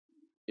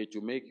 it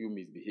will make you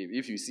misbehave.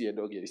 If you see a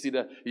dog here, you see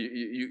that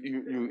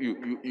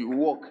you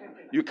walk.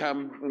 You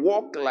can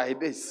walk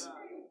like this.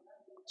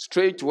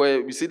 Straight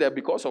where you see that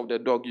because of the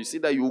dog, you see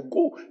that you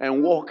go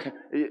and walk.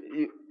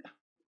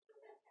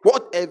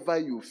 Whatever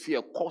you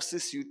fear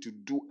causes you to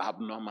do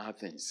abnormal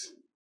things.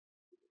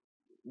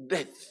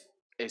 Death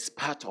is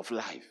part of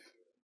life.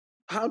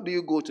 How do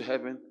you go to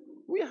heaven?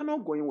 We are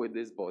not going with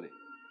this body.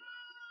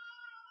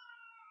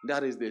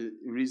 That is the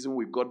reason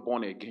we got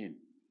born again.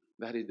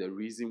 That is the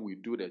reason we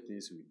do the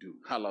things we do.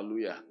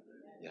 Hallelujah.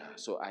 Yeah.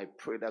 So I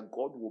pray that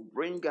God will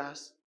bring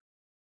us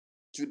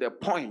to the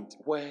point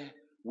where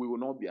we will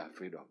not be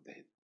afraid of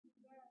death.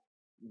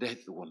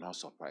 Death will not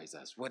surprise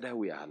us, whether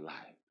we are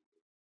alive.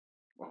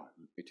 Well,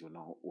 it will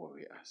not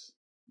worry us,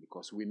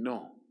 because we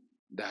know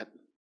that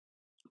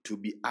to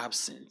be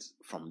absent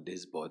from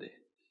this body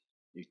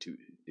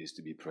is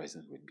to be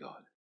present with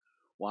God.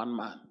 One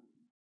man,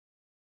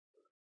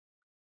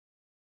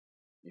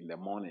 in the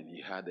morning,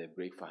 he had a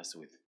breakfast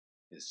with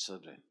his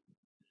children.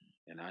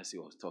 And as he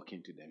was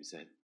talking to them, he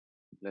said,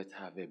 let's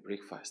have a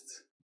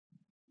breakfast.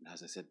 And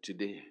as I said,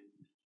 today,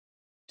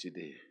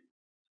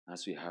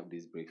 as we have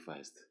this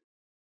breakfast,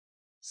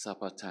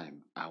 supper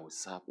time, I will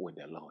sup with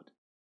the Lord.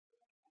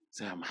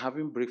 So I'm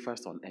having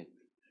breakfast on earth,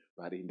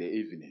 but in the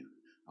evening,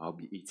 I'll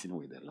be eating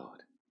with the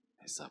Lord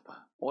at supper.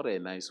 What a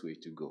nice way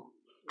to go.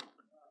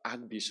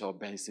 Archbishop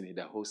Benson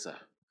Idahosa,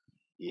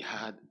 he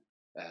had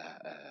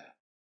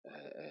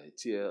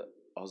T.L.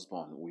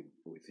 Osborne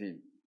with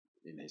him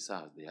in his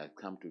house. They had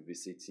come to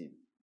visit him.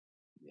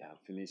 They had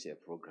finished a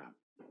program,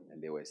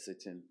 and they were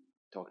sitting,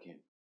 talking.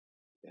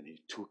 Then he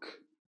took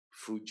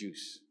fruit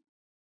juice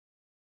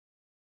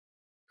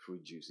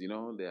fruit juice.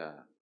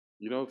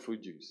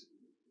 Fruit juice?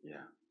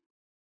 Yeah.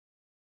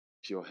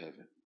 Pure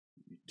heaven.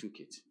 You took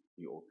it,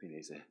 you opened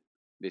it, said,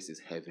 this is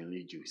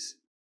heavenly juice.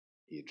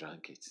 He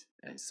drank it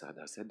and sat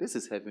down. Said, this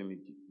is heavenly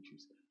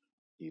juice.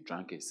 He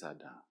drank it, sat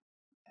down,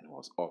 and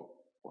was gone.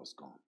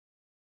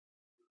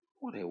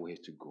 What a way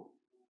to go.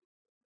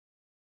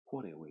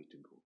 What a way to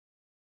go.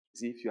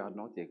 See, if you are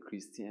not a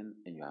Christian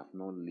and you have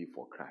not lived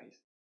for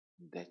Christ,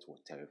 death will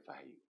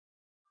terrify you.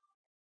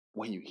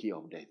 When you hear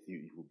of death,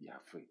 you will be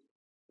afraid.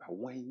 But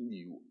when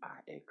you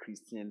are a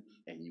Christian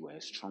and you are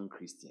a strong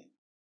Christian,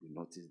 you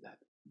notice that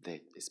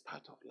death is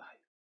part of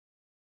life.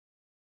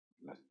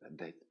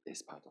 Death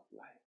is part of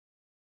life.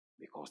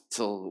 Because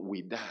till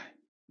we die,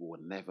 we will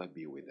never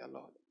be with the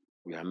Lord.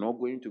 We are not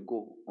going to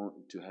go on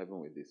to heaven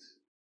with this.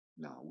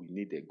 No, we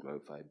need a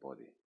glorified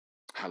body.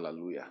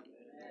 Hallelujah.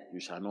 You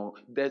shall not,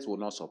 death will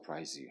not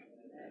surprise you.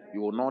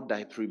 You will not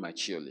die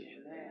prematurely.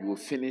 You will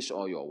finish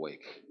all your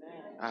work.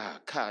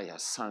 Kaya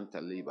Santa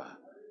Liba.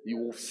 You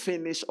will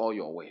finish all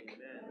your work.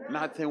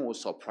 Nothing will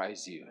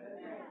surprise you.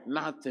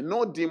 Nothing.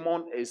 No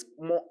demon is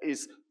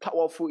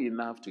powerful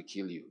enough to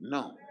kill you.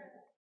 No.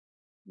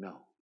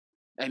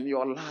 And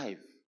your life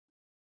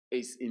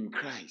is in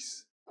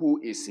Christ, who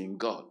is in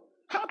God.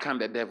 How can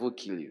the devil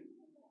kill you?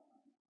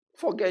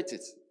 Forget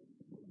it.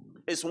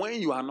 It's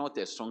when you are not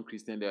a strong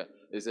Christian that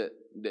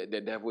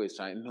the devil is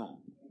trying. No.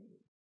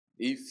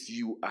 If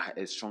you are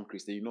a strong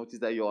Christian, you notice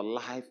that your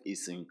life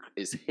is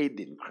hid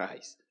in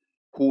Christ,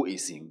 who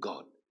is in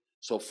God.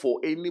 So for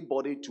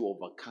anybody to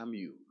overcome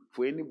you,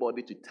 for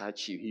anybody to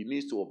touch you, he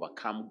needs to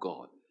overcome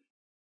God.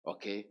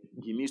 Okay?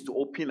 He needs to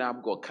open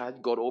up God,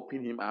 catch God,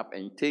 open him up,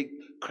 and take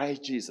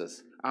Christ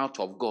Jesus out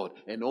of God,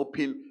 and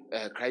open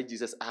Christ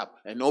Jesus up,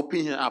 and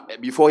open him up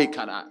before he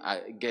can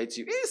get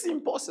you. It's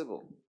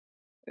impossible.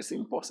 It's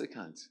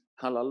impossible.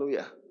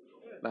 Hallelujah.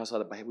 That's what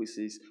the Bible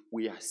says.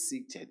 We are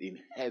seated in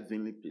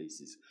heavenly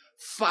places,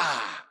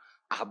 far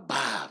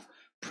above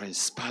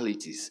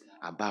principalities,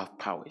 above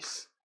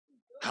powers.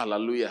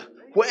 Hallelujah.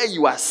 Where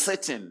you are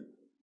sitting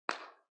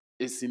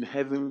is in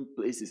heavenly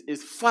places.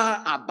 It's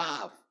far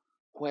above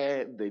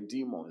where the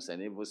demons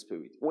and evil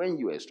spirits. When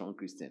you are a strong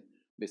Christian,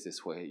 this is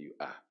where you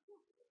are.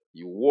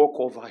 You walk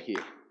over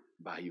here,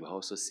 but you are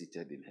also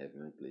seated in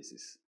heavenly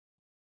places.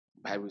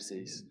 The Bible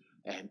says,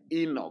 and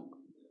Enoch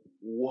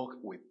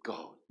walked with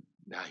God,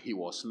 that he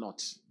was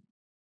not.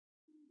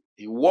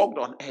 He walked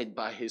on earth,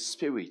 but his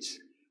spirit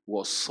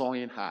was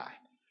soaring high.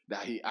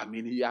 That he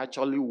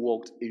actually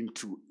walked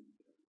into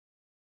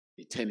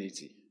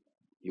eternity.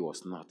 He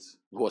was not.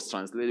 He was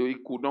translated. He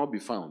could not be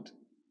found.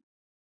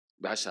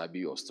 That shall be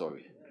your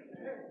story.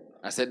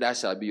 I said that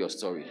shall be your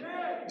story.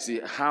 You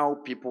see how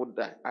people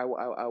die. I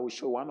will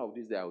show one of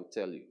these days. I will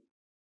tell you.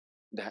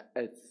 The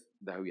earth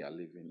that we are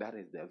living, that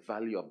is the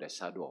valley of the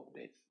shadow of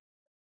death.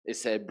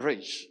 It's a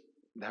bridge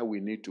that we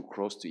need to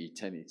cross to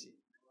eternity.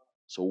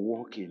 So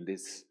walk in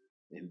this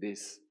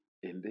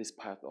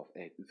part of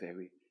earth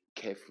very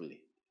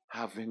carefully,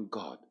 having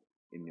God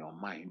in your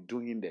mind,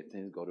 doing the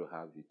things God will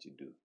have you to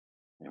do.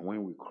 And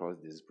when we cross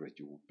this bridge,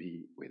 you will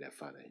be with the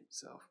Father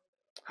himself.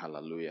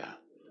 Hallelujah.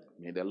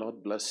 May the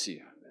Lord bless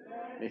you.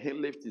 May he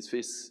lift his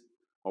face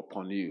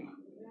upon you.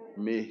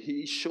 May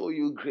he show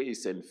you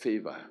grace and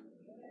favor.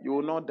 You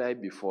will not die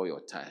before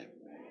your time.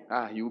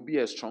 You will be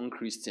a strong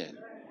Christian.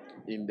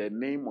 In the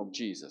name of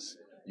Jesus,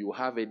 you will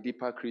have a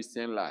deeper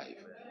Christian life.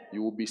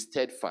 You will be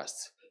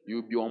steadfast. You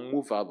will be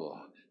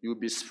unmovable. You will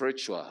be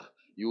spiritual.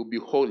 You will be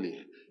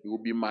holy. You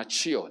will be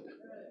matured.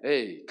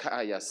 Hey,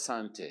 Kaya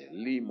Sante,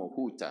 Limo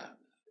Huta.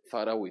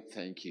 Father, we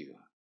thank you.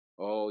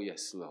 Oh,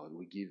 yes, Lord,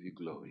 we give you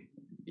glory.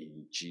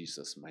 In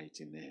Jesus'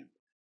 mighty name.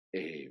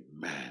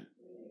 Amen.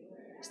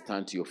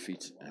 Stand to your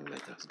feet and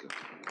let us go.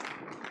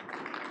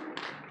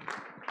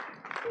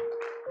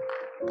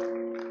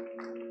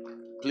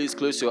 Please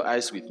close your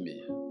eyes with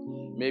me.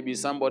 Maybe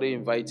somebody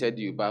invited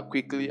you, but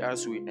quickly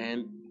as we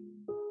end,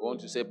 I want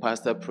to say,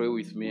 Pastor, pray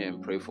with me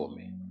and pray for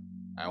me.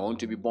 I want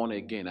to be born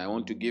again. I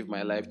want to give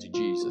my life to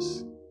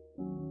Jesus.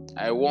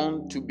 I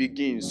want to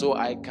begin so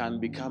I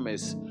can become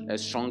a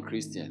strong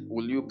Christian.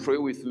 Will you pray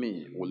with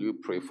me? Will you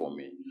pray for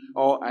me?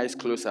 All eyes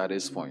closed at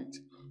this point.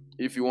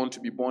 If you want to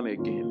be born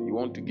again, you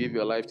want to give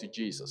your life to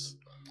Jesus,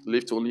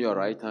 lift only your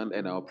right hand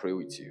and I'll pray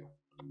with you.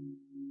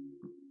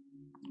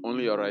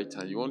 Only your right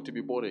hand. You want to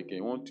be born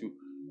again.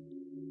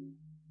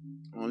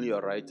 Only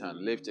your right hand.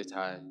 Lift it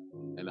high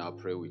and I'll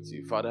pray with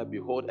you. Father,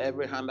 behold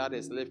every hand that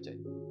is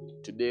lifted.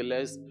 Today,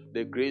 let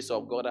the grace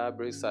of God that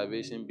brings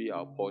salvation be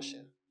our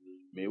portion.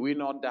 May we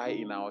not die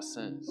in our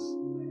sins.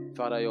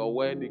 Father, your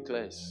word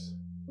declares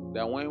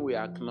that when we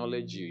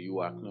acknowledge you,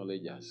 you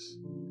acknowledge us.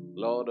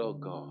 Lord, oh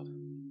God,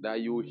 that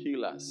you will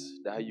heal us,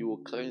 that you will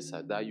cleanse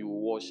us, that you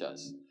will wash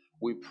us.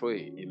 We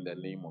pray in the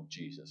name of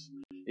Jesus.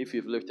 If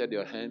you've lifted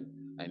your hand,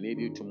 I need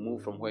you to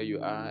move from where you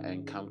are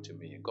and come to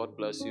me. God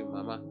bless you,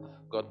 Mama.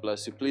 God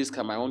bless you. Please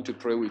come. I want to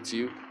pray with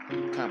you.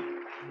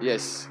 Come.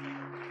 Yes.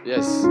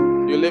 Yes.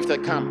 You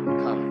lifted. Come.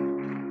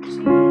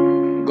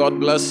 God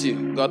bless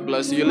you. God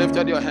bless you. You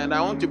lifted your hand.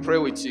 I want to pray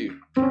with you.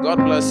 God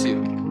bless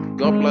you.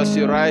 God bless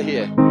you right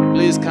here.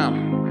 Please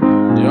come.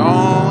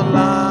 Your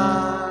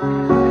life.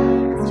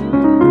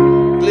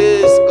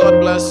 Please, God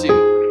bless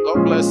you.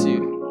 God bless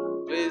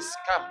you. Please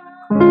come.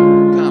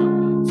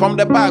 Come. From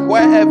the back,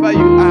 wherever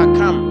you are,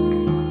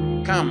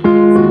 come. Come.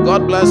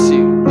 God bless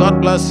you.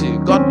 God bless you.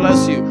 God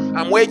bless you.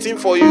 I'm waiting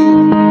for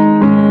you.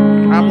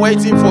 I'm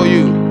waiting for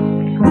you.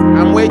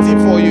 I'm waiting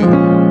for you.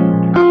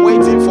 I'm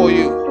waiting for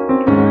you.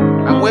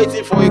 I'm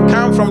waiting for you.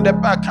 Come from the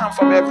back. Come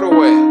from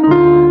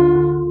everywhere.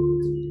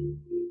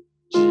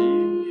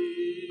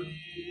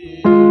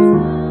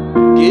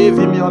 Give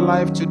him your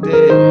life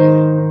today.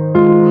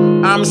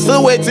 I'm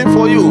still waiting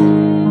for you.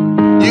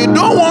 You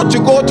don't want to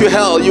go to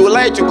hell. You would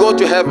like to go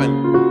to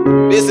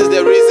heaven. This is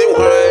the reason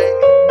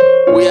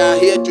why we are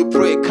here to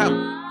pray.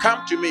 Come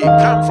to me.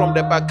 Come from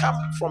the back. Come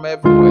from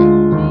everywhere.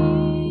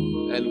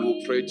 And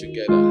we'll pray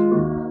together.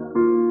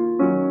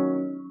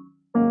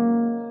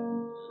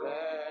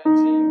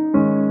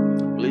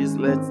 Please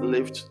let's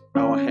lift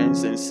our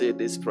hands and say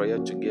this prayer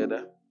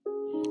together.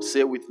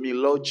 Say with me,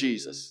 Lord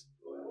Jesus.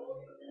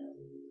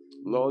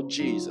 Lord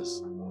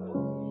Jesus,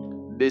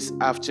 this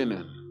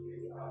afternoon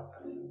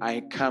I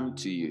come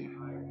to you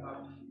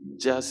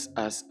just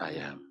as I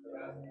am.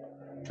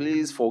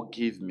 Please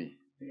forgive me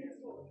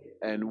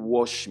and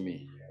wash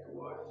me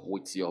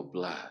with your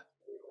blood.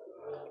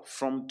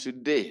 From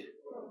today,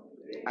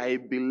 I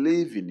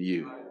believe in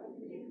you.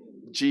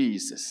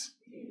 Jesus,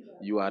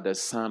 you are the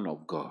Son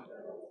of God.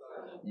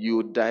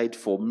 You died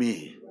for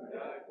me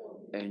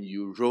and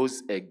you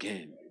rose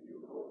again.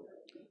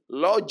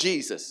 Lord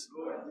Jesus,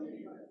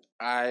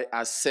 I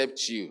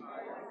accept you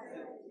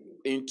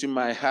into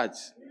my heart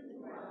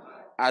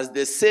as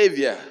the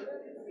Savior,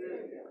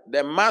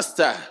 the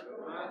Master,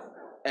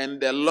 and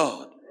the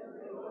Lord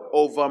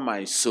over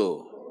my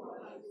soul.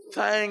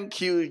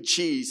 Thank you,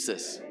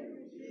 Jesus.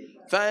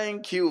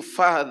 Thank you,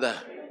 Father,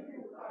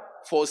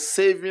 for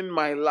saving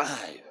my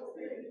life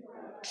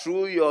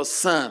through your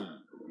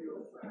Son,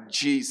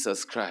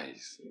 Jesus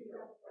Christ.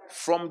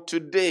 From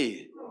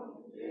today,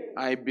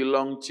 I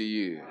belong to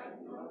you.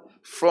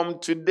 From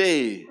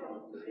today,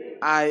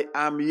 I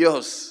am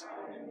yours.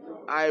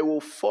 I will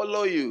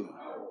follow you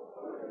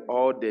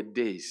all the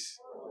days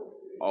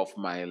of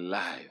my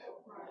life.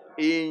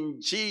 In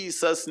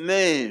Jesus'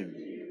 name,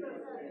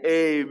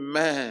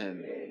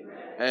 amen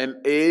and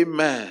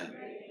amen.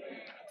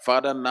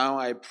 Father, now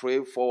I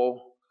pray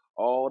for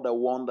all the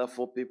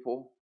wonderful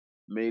people.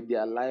 May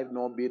their life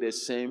not be the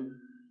same.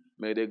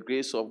 May the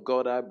grace of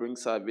God that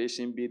brings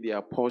salvation be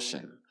their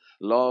portion.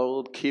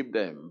 Lord, keep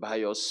them by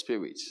your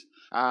Spirit.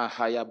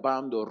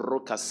 Hayabando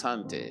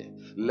Rokasante.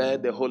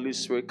 Let the Holy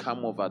Spirit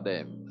come over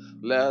them.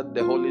 Let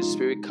the Holy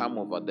Spirit come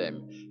over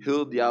them.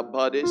 Heal their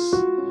bodies.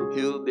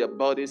 Heal their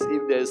bodies.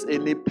 If there's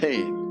any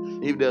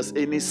pain, if there's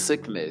any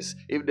sickness,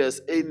 if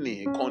there's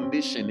any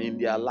condition in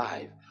their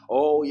life,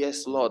 oh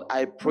yes, Lord,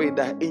 I pray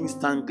that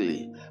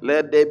instantly,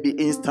 let there be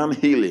instant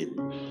healing.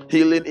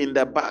 Healing in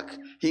the back,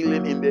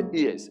 healing in the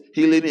ears,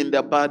 healing in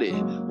the body.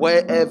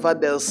 Wherever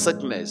there's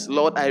sickness,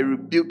 Lord, I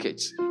rebuke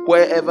it.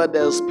 Wherever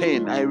there's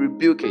pain, I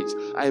rebuke it.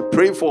 I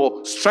pray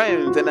for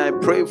strength and I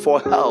pray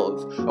for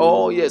health.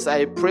 Oh yes,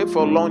 I pray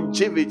for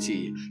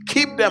longevity.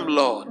 Keep them,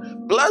 Lord.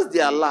 Bless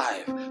their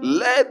life.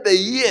 Let the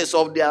years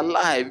of their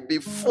life be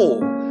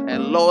full.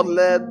 And Lord,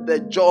 let the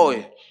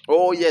joy,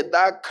 oh yeah,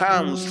 that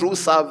comes through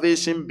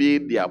salvation be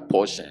their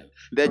portion.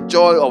 The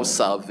joy of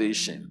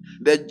salvation.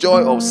 The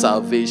joy of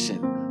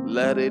salvation.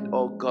 Let it,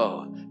 oh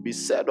God, be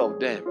said of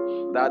them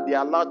that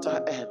their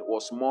latter end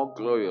was more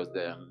glorious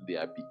than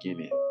their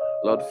beginning.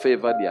 Lord,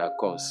 favor their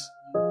cause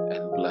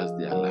and bless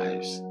their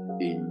lives.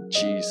 In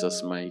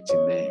Jesus' mighty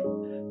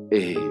name,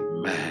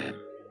 amen.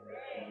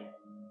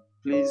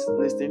 Please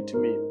listen to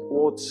me.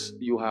 What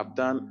you have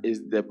done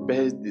is the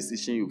best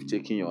decision you've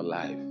taken in your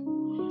life.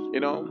 You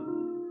know,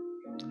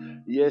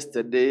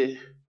 yesterday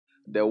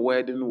the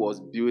wedding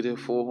was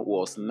beautiful,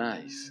 was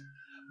nice,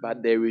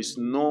 but there is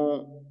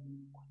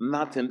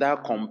nothing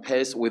that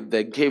compares with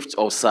the gift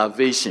of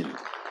salvation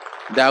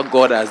that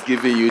God has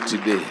given you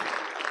today.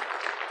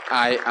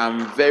 I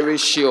am very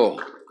sure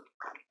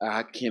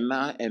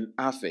Kina and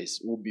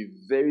Afes will be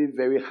very,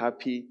 very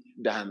happy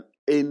than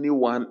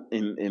anyone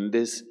in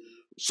this.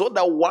 So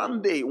that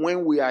one day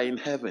when we are in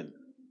heaven,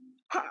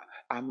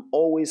 I'm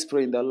always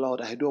praying the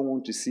Lord, I don't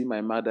want to see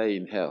my mother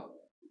in hell.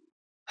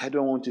 I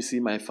don't want to see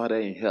my father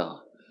in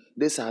hell.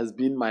 This has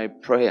been my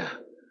prayer.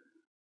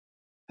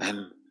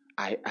 And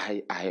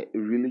I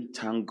really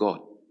thank God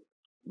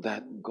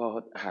that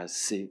God has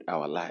saved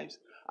our lives.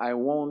 I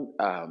want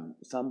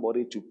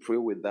somebody to pray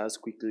with us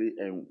quickly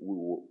and we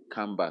will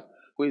come back.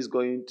 Who is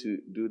going to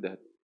do that?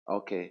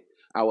 Okay.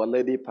 Our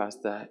lady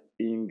pastor,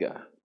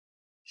 Inga.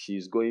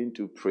 She's going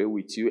to pray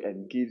with you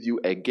and give you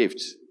a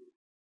gift.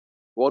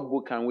 What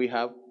book can we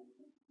have?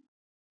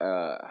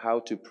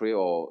 How to pray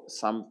or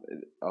some?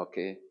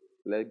 Okay.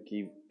 Let's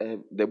give.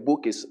 The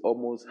book is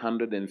almost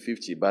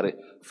 150, but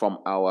from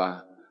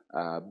our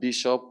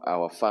bishop,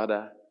 our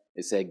father,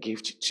 it's a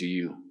gift to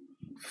you,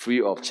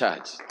 free of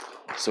charge.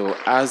 So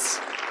as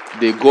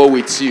they go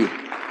with you,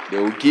 they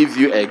will give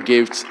you a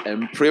gift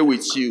and pray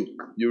with you.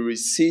 You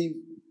receive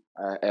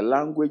a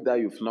language that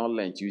you've not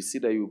learned, you see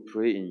that you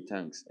pray in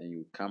tongues and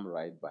you come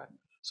right back.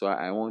 So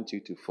I want you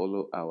to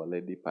follow Our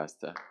Lady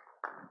Pastor.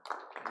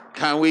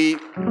 Can we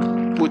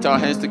put our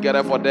hands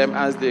together for them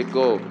as they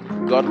go?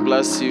 God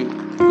bless you.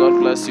 God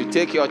bless you.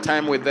 Take your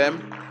time with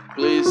them.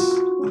 Please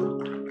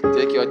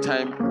take your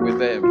time with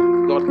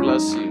them. God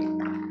bless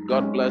you.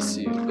 God bless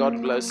you.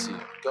 God bless you.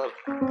 God.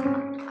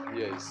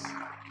 Yes.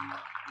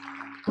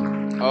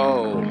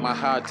 Oh,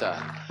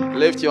 Mahata.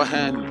 Lift your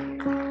hand.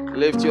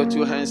 Lift your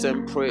two hands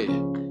and pray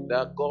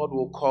that God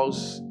will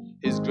cause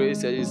His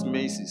grace and His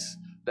mercies,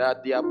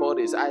 that their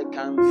bodies, I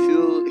can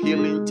feel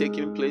healing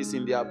taking place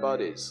in their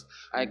bodies.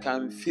 I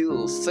can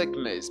feel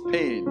sickness,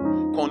 pain.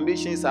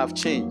 Conditions have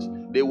changed.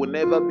 They will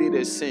never be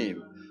the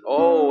same.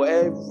 Oh,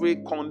 every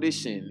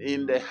condition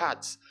in the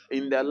heart,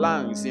 in the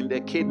lungs, in the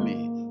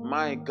kidney.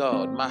 My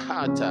God,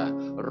 Mahata,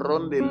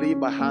 Ronde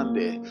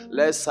Libahande,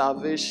 let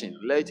salvation,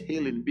 let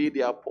healing be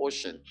their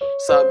portion.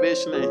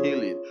 Salvation and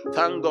healing.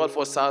 Thank God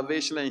for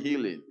salvation and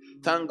healing.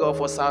 Thank God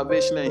for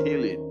salvation and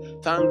healing.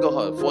 Thank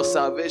God for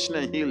salvation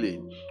and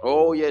healing.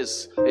 Oh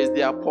yes, it's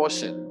their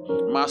portion.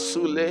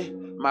 Masule,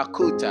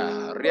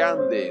 Makuta,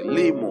 Riande,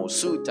 Limo,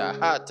 Suta,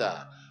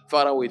 Hata.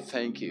 Father, we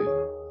thank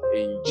you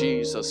in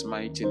Jesus'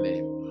 mighty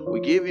name. We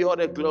give you all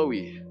the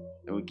glory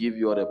and we give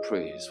you all the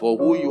praise for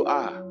who you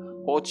are,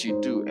 what you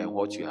do, and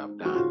what you have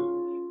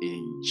done.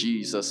 In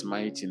Jesus'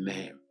 mighty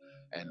name.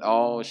 And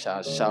all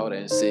shall shout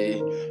and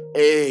say,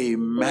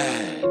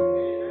 Amen.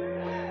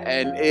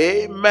 And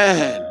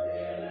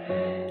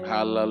amen.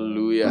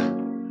 Hallelujah.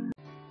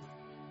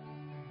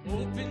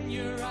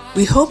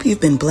 We hope you've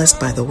been blessed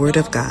by the Word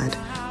of God.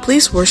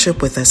 Please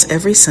worship with us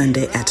every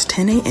Sunday at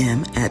 10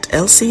 a.m. at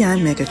LCI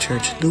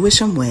Megachurch,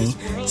 Lewisham Way,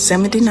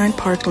 79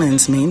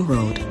 Parklands Main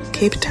Road,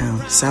 Cape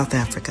Town, South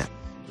Africa.